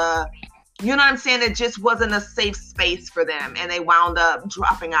or you know what I'm saying? It just wasn't a safe space for them, and they wound up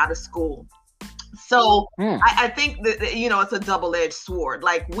dropping out of school. So I think that, it's a double-edged sword.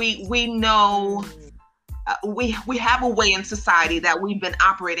 Like we know we have a way in society that we've been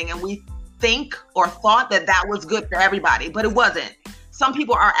operating, and we think or thought that was good for everybody, but it wasn't. Some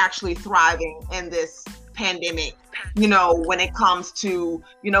people are actually thriving in this pandemic, when it comes to,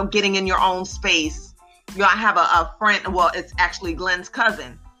 getting in your own space. I have a friend, well, it's actually Glenn's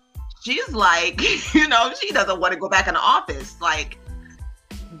cousin. She's like, she doesn't want to go back in the office. Like,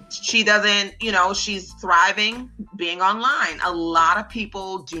 she doesn't, she's thriving being online. A lot of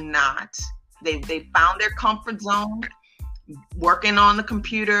people do not. They found their comfort zone working on the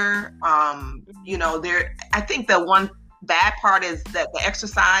computer. I think the one bad part is that the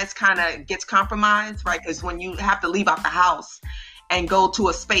exercise kind of gets compromised, right? Because when you have to leave out the house and go to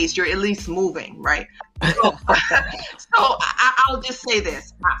a space, you're at least moving, right? So I'll just say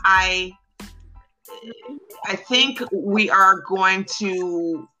this. I think we are going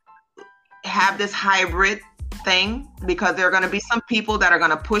to have this hybrid thing because there are going to be some people that are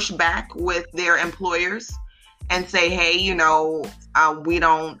going to push back with their employers and say, hey, we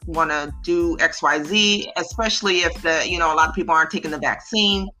don't want to do XYZ, especially if a lot of people aren't taking the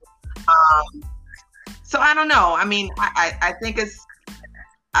vaccine. So I don't know. I mean, I think it's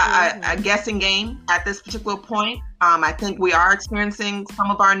a guessing game at this particular point. I think we are experiencing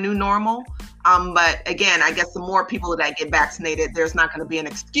some of our new normal. But again, I guess the more people that get vaccinated, there's not going to be an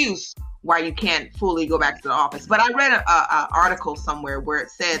excuse why you can't fully go back to the office. But I read an article somewhere where it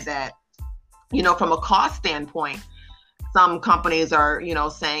said that, from a cost standpoint, some companies are,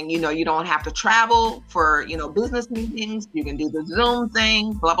 saying, you don't have to travel for, business meetings. You can do the Zoom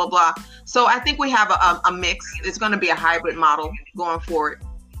thing, blah, blah, blah. So I think we have a mix. It's going to be a hybrid model going forward.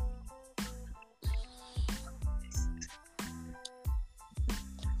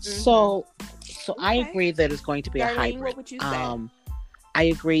 So I agree that it's going to be Darlene, a hybrid. What would you say? I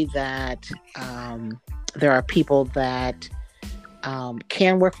agree that there are people that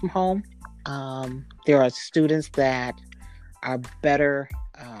can work from home. There are students that are better,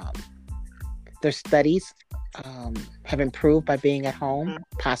 their studies have improved by being at home,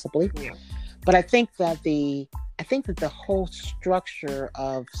 possibly. Yeah. But I think that the whole structure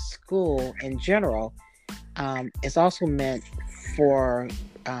of school in general is also meant for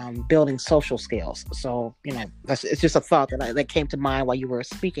building social skills. So, it's just a thought that came to mind while you were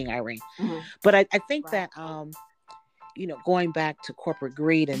speaking, Irene. Mm-hmm. But I think Right. that, going back to corporate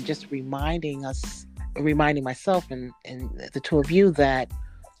greed and just reminding myself and the two of you that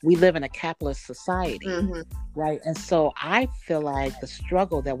we live in a capitalist society, Mm-hmm. right? And so I feel like the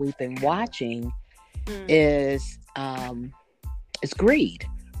struggle that we've been watching Mm. is greed,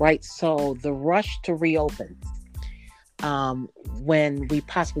 right? So the rush to reopen, when we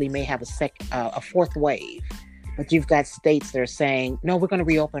possibly may have a fourth wave, but you've got states that are saying, no, we're going to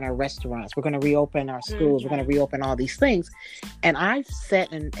reopen our restaurants, we're going to reopen our schools, we're going to reopen all these things. And I've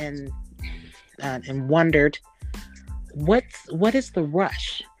sat and wondered, what is the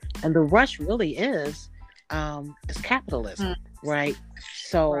rush? And the rush really is capitalism, right?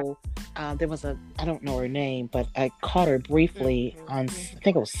 So there was I don't know her name, but I caught her briefly on, I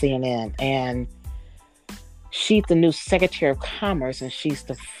think it was CNN, and she's the new Secretary of Commerce, and she's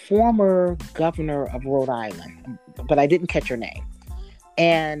the former governor of Rhode Island, but I didn't catch her name.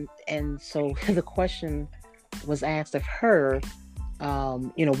 And so the question was asked of her,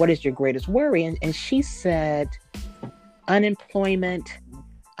 what is your greatest worry? And she said unemployment,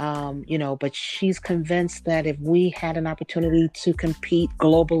 but she's convinced that if we had an opportunity to compete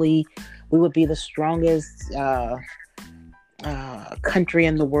globally, we would be the strongest country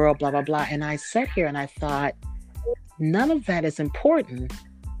in the world, blah, blah, blah. And I sat here and I thought, none of that is important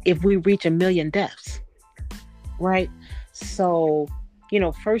if we reach 1 million deaths, right? So,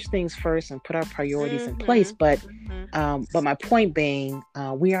 first things first and put our priorities in place. But my point being,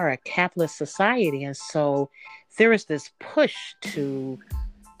 we are a capitalist society. And so there is this push to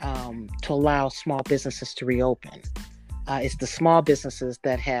allow small businesses to reopen. It's the small businesses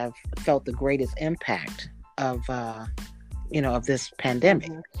that have felt the greatest impact of this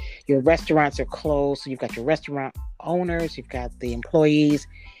pandemic. Your restaurants are closed. So you've got your restaurant owners, you've got the employees,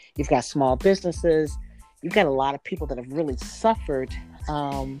 you've got small businesses, you've got a lot of people that have really suffered.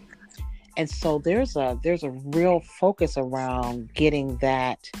 And so there's a real focus around getting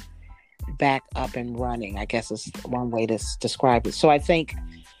that back up and running, I guess is one way to describe it. So I think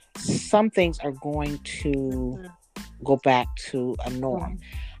some things are going to go back to a norm.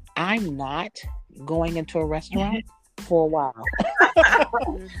 I'm not going into a restaurant for a while.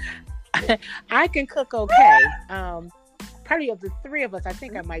 I can cook okay. Probably of the three of us, I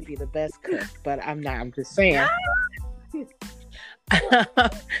think I might be the best cook, but I'm not. I'm just saying.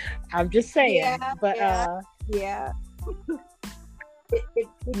 I'm just saying. Yeah, but yeah.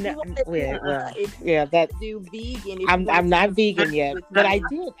 That do vegan. I'm not vegan yet, but I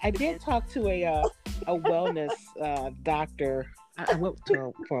did talk to a wellness doctor. I went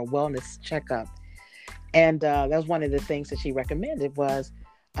for a wellness checkup, and that was one of the things that she recommended was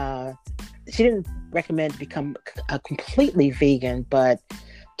she didn't recommend to become a completely vegan, but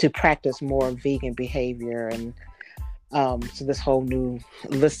to practice more vegan behavior, and so this whole new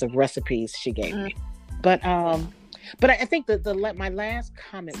list of recipes she gave me. But I think my last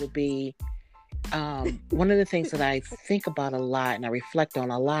comment would be, one of the things that I think about a lot and I reflect on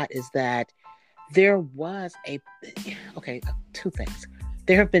a lot is that there was two things.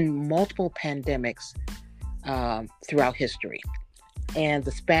 There have been multiple pandemics throughout history, and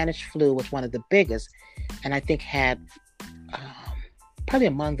the Spanish flu was one of the biggest, and I think had probably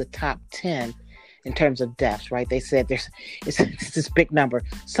among the top 10 in terms of deaths, right? They said it's this big number,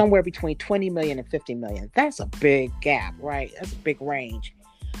 somewhere between 20 million and 50 million. That's a big gap, right? That's a big range.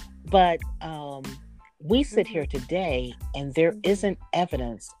 But we sit here today and there isn't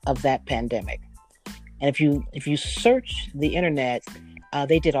evidence of that pandemic. And if you search the internet,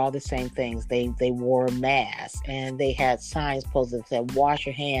 they did all the same things. They wore masks, and they had signs posted that said, wash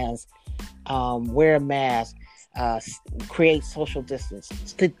your hands, wear a mask, create social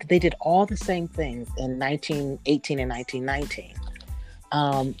distance. They did all the same things in 1918 and 1919.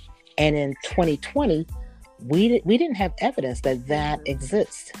 And in 2020, we didn't have evidence that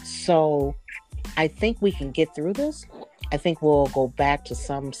exists. So I think we can get through this. I think we'll go back to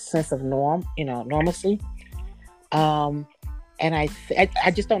some sense of normalcy. And I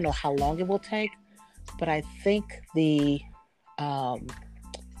just don't know how long it will take, but I think the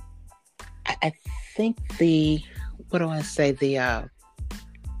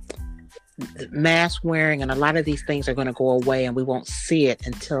mask wearing and a lot of these things are going to go away, and we won't see it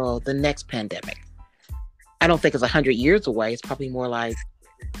until the next pandemic. I don't think it's 100 years away. It's probably more like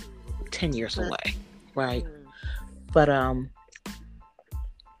 10 years away, right? But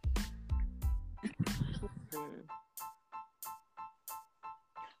Mm-hmm.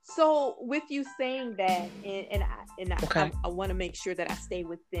 So, with you saying that, Okay. I want to make sure that I stay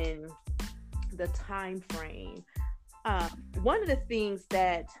within the time frame. One of the things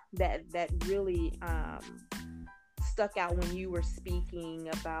that really stuck out when you were speaking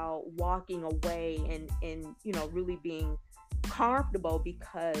about walking away and really being comfortable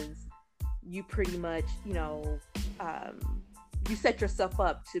because you pretty much you set yourself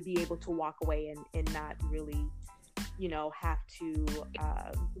up to be able to walk away and not really have to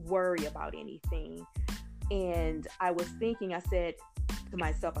worry about anything. And I was thinking, I said to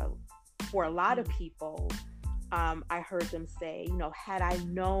myself, for a lot of people, I heard them say, had I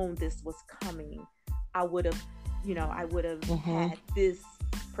known this was coming, I would have, had this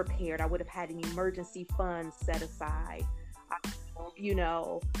prepared. I would have had an emergency fund set aside.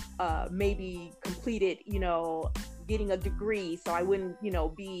 Maybe completed, getting a degree so I wouldn't,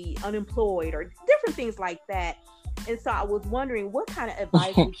 be unemployed or different things like that. And so I was wondering, what kind of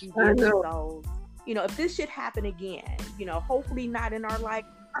advice would you give to those, if this should happen again, hopefully not in our life,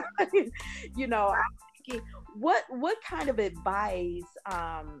 I'm thinking, what kind of advice,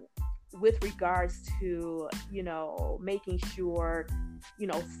 with regards to, making sure,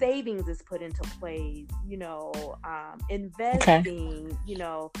 savings is put into place, investing,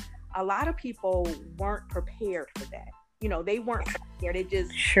 a lot of people weren't prepared for that. They weren't prepared. It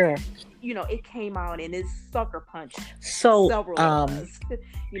just, sure, it came out and it sucker punched so several of us,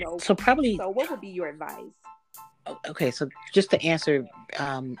 so probably, so what would be your advice? okay, so just to answer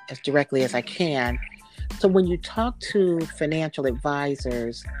as directly as I can, so when you talk to financial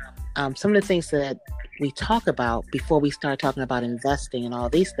advisors, some of the things that we talk about before we start talking about investing and all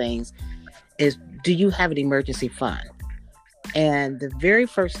these things is, do you have an emergency fund? And the very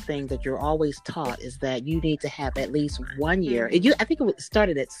first thing that you're always taught is that you need to have at least 1 year. I think it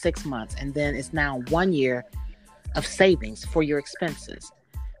started at 6 months, and then it's now 1 year of savings for your expenses.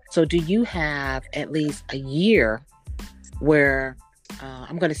 So do you have at least a year where,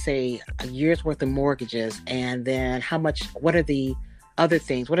 I'm going to say a year's worth of mortgages, and then what are the other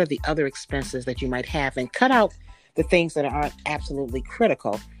things? What are the other expenses that you might have? And cut out the things that aren't absolutely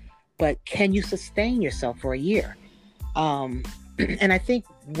critical, but can you sustain yourself for a year? And I think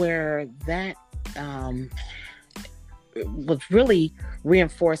where that was really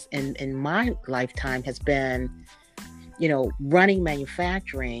reinforced in my lifetime has been, running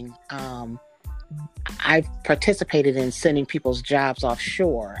manufacturing. I've participated in sending people's jobs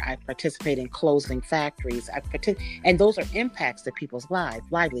offshore. I participate in closing factories. And those are impacts to people's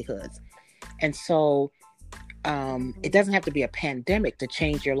livelihoods. And so it doesn't have to be a pandemic to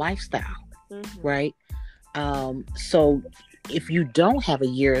change your lifestyle, right? So if you don't have a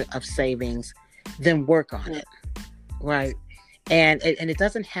year of savings, then work on it, right? And it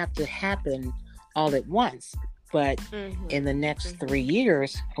doesn't have to happen all at once, but in the next 3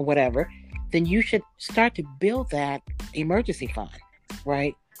 years or whatever, then you should start to build that emergency fund,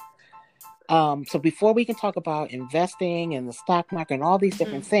 right? So before we can talk about investing and the stock market and all these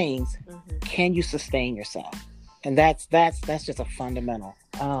different things, can you sustain yourself? And that's just a fundamental.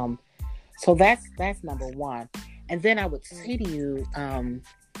 So that's number one. And then I would say to you,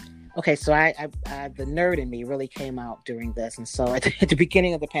 okay, so I the nerd in me really came out during this. And so at the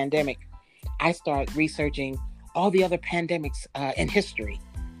beginning of the pandemic, I started researching all the other pandemics in history.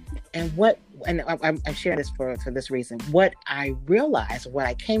 And I'm sharing this for this reason. What I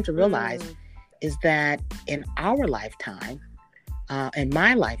came to realize is that in our lifetime, in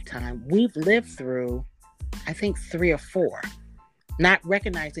my lifetime, we've lived through, I think, 3 or 4, not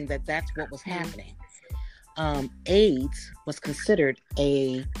recognizing that that's what was happening. AIDS was considered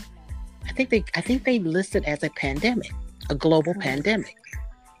I think they listed as a pandemic, a global pandemic.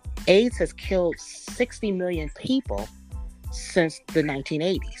 AIDS has killed 60 million people since the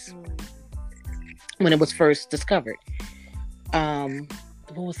 1980s when it was first discovered.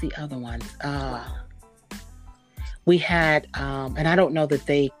 What was the other one? We had, and I don't know that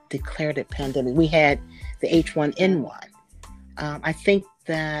they declared it pandemic. We had the H1N1. I think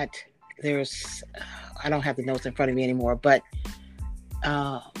that there's, I don't have the notes in front of me anymore, but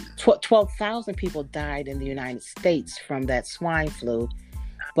 12,000 people died in the United States from that swine flu,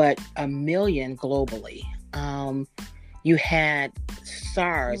 but 1 million globally. You had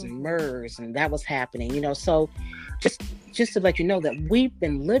SARS and MERS, and that was happening, so just to let you know that we've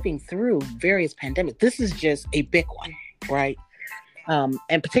been living through various pandemics. This is just a big one, right? And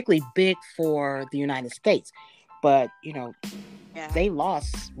particularly big for the United States. But, they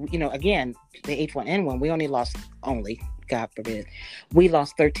lost, again, the H1N1, we only lost, God forbid, we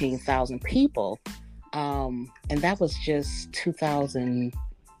lost 13,000 people. And that was just 2019,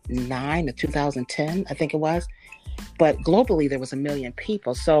 2009 or 2010, I think it was. But globally, there was 1 million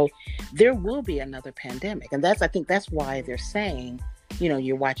people. So there will be another pandemic. And I think that's why they're saying,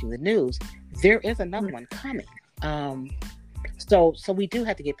 you're watching the news, there is another one coming. So we do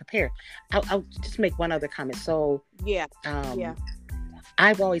have to get prepared. I'll just make one other comment. So yeah.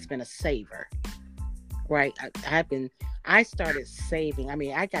 I've always been a saver, right? I started saving. I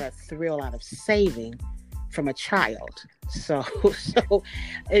mean, I got a thrill out of saving from a child. So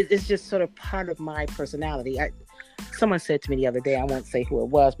it's just sort of part of my personality. Someone said to me the other day, I won't say who it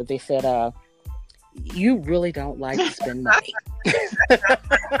was, but they said, you really don't like to spend money.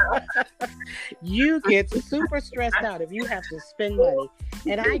 You get super stressed out if you have to spend money.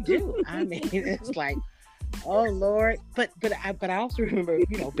 And I do. I mean, it's like, oh Lord. But I also remember,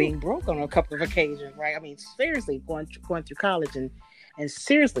 being broke on a couple of occasions, right? I mean, seriously, going through college and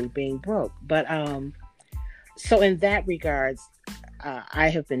seriously being broke. But so in that regards, I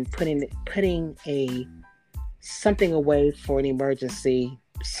have been putting something away for an emergency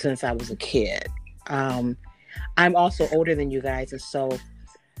since I was a kid. I'm also older than you guys, and so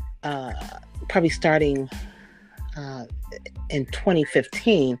probably starting in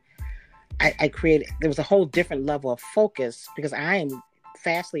 2015, I created. There was a whole different level of focus because I am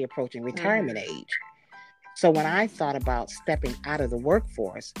fastly approaching retirement age. So when I thought about stepping out of the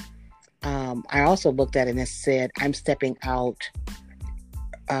workforce, I also looked at it and said, I'm stepping out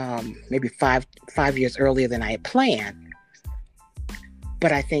maybe five years earlier than I had planned.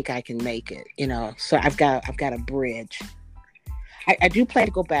 But I think I can make it, So I've got a bridge. I do plan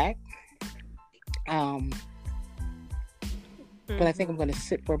to go back, but I think I'm going to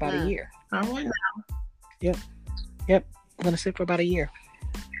sit for about a year. Oh, Yep. I'm going to sit for about a year.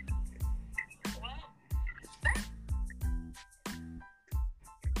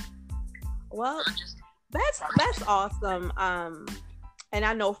 Well, that's awesome. And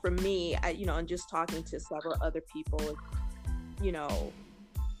I know for me, and just talking to several other people,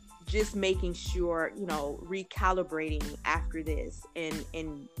 just making sure, recalibrating after this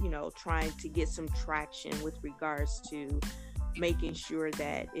and trying to get some traction with regards to making sure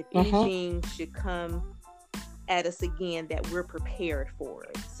that if anything should come at us again, that we're prepared for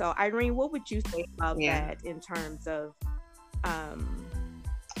it. So Irene, what would you say about that in terms of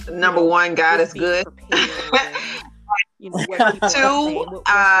number one, God is good. Two,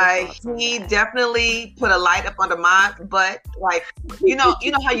 he definitely put a light up under my butt. Like, you know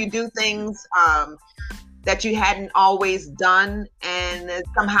how you do things that you hadn't always done, and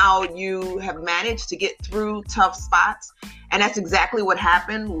somehow you have managed to get through tough spots. And that's exactly what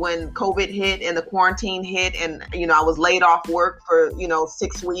happened when COVID hit and the quarantine hit, and I was laid off work for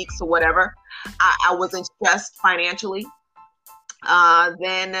 6 weeks or whatever. I wasn't stressed financially.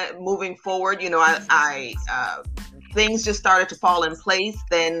 Then moving forward, I things just started to fall in place.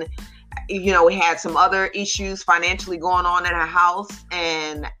 Then, we had some other issues financially going on in our house,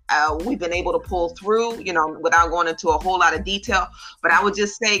 and we've been able to pull through, without going into a whole lot of detail. But I would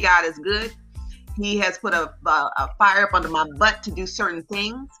just say God is good. He has put a fire up under my butt to do certain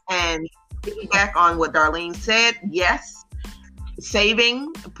things. And back on what Darlene said, yes,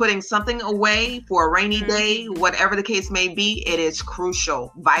 saving, putting something away for a rainy day, whatever the case may be, it is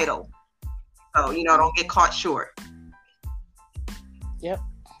crucial, vital. So, don't get caught short. Yep.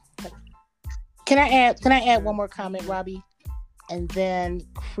 Can I add one more comment, Robbie? And then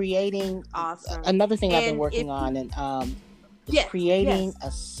creating another thing I've been working on, and creating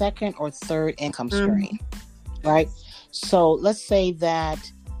a second or third income stream. Right? So let's say that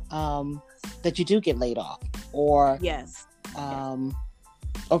that you do get laid off, or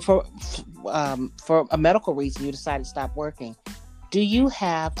or for a medical reason you decide to stop working. Do you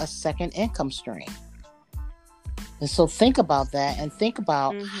have a second income stream? And so think about that, and think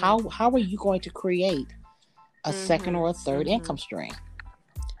about how are you going to create a second or a third income stream?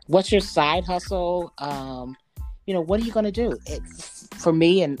 What's your side hustle? What are you going to do? For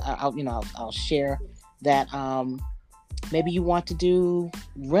me, and I'll share that maybe you want to do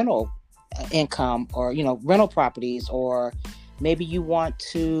rental income, or rental properties, or maybe you want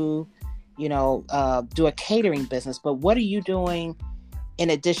to do a catering business. But what are you doing in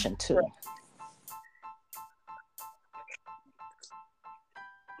addition to?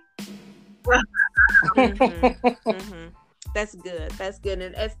 That's good.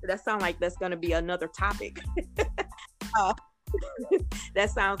 And that sounds like that's going to be another topic. That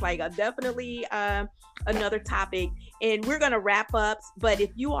sounds like definitely another topic, and we're going to wrap up. But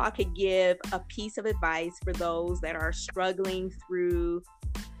if you all could give a piece of advice for those that are struggling through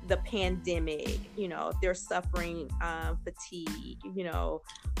the pandemic, if they're suffering fatigue,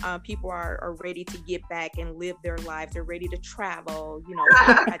 people are ready to get back and live their lives. They're ready to travel.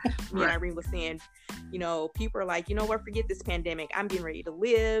 Me and Irene was saying, people are like, what, forget this pandemic. I'm getting ready to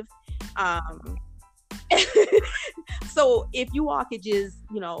live. So if you all could just,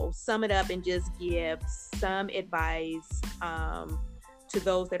 sum it up and just give some advice to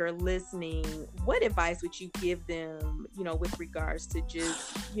those that are listening, what advice would you give them, with regards to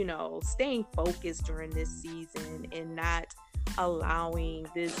just, staying focused during this season and not allowing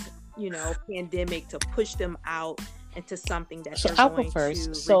this, pandemic to push them out into something that they're going to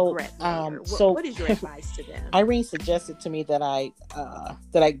regret later? What is your advice to them? Irene suggested to me that I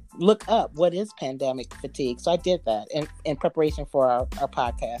look up what is pandemic fatigue. So I did that in preparation for our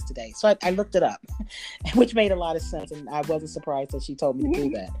podcast today. So I looked it up, which made a lot of sense, and I wasn't surprised that she told me to do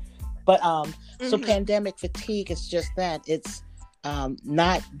that. But so pandemic fatigue is just that. It's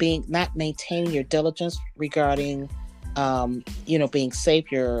not maintaining your diligence regarding being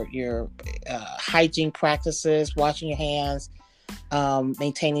safe, your hygiene practices, washing your hands,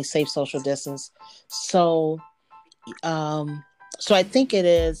 maintaining safe social distance. So I think it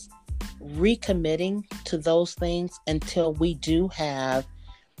is recommitting to those things until we do have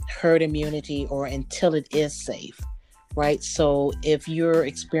herd immunity or until it is safe, right? So if you're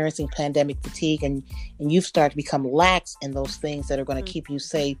experiencing pandemic fatigue and you've started to become lax in those things that are going to keep you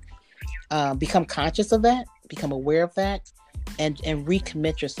safe, become conscious of that, become aware of that, and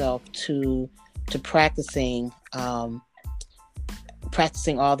recommit yourself to practicing all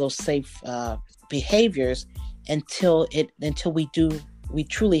those safe behaviors until we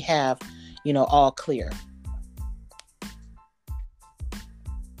truly have all clear.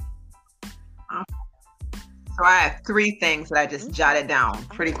 So I have 3 things that I just jotted down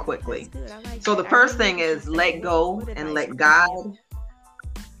pretty quickly. So the first thing is let go and let God.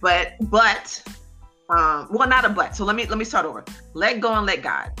 But not a but. So let me start over. Let go and let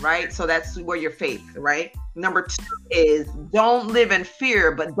God, right? So that's where your faith, right? Number 2 is don't live in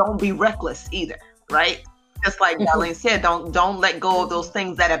fear, but don't be reckless either, right? Just like Darlene said, don't let go of those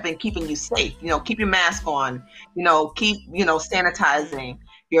things that have been keeping you safe. Keep your mask on. Keep sanitizing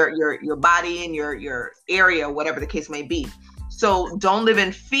your body and your area, whatever the case may be. So don't live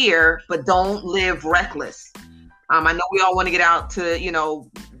in fear, but don't live reckless. I know we all want to get out to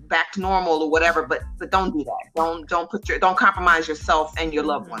back to normal or whatever, but don't do that. Don't compromise yourself and your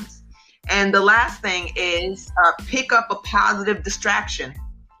loved ones. And the last thing is pick up a positive distraction.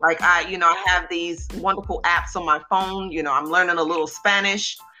 Like I have these wonderful apps on my phone. I'm learning a little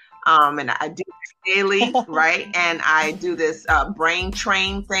Spanish, and I do it daily, right? And I do this brain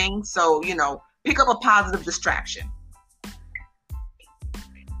train thing. So pick up a positive distraction.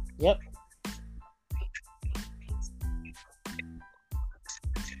 Yep.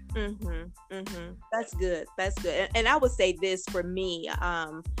 That's good. And I would say this for me.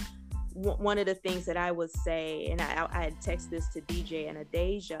 One of the things that I would say, and I had texted this to DJ and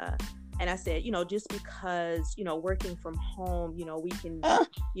Adasia, and I said, just because working from home, we can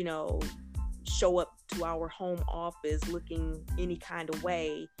show up to our home office looking any kind of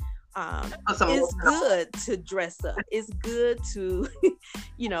way. It's good to dress up. It's good to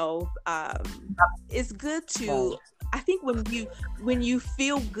it's good to I think when you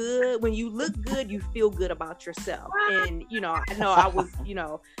feel good, when you look good, you feel good about yourself. And I know I was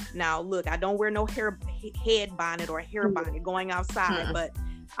now look, I don't wear no head bonnet or hair bonnet going outside, but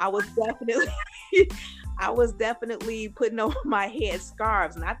I was definitely putting on my head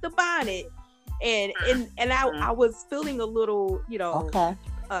scarves, not the bonnet, and I was feeling a little okay.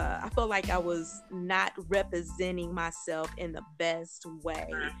 I felt like I was not representing myself in the best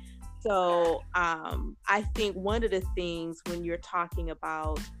way. So I think one of the things when you're talking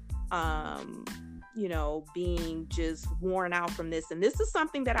about, being just worn out from this, and this is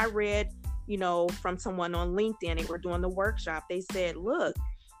something that I read, from someone on LinkedIn, and we're doing the workshop. They said, look,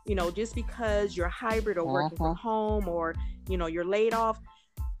 just because you're hybrid or working from home or, you're laid off,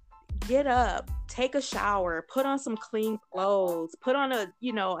 get up, take a shower, put on some clean clothes, put on a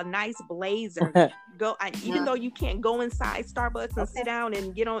nice blazer, go, even though you can't go inside Starbucks and sit down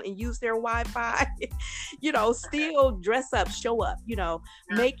and get on and use their Wi-Fi, still dress up, show up,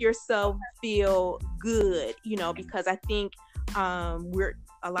 make yourself feel good, because I think a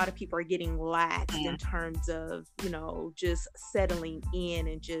lot of people are getting lax in terms of, just settling in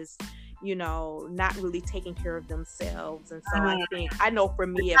and just, not really taking care of themselves. And so I know for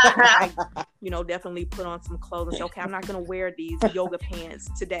me, if I, definitely put on some clothes and say, okay, I'm not going to wear these yoga pants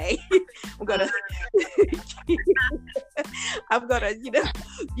today. I'm going to,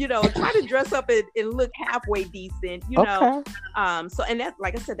 try to dress up and look halfway decent, know. So, and that,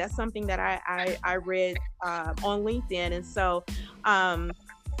 like I said, that's something that I read on LinkedIn. And so,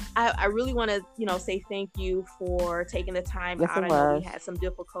 I really want to, say thank you for taking the time out. I know we had some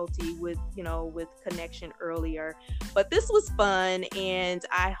difficulty with connection earlier, but this was fun. And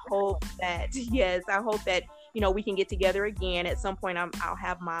I hope that, we can get together again at some point. I'll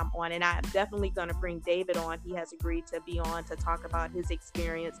have Mom on, and I'm definitely going to bring David on. He has agreed to be on to talk about his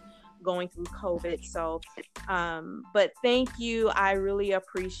experience going through COVID. So, but thank you. I really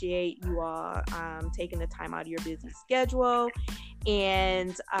appreciate you all taking the time out of your busy schedule.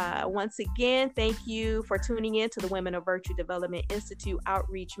 And once again, thank you for tuning in to the Women of Virtue Development Institute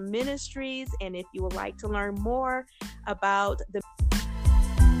Outreach Ministries. And if you would like to learn more about the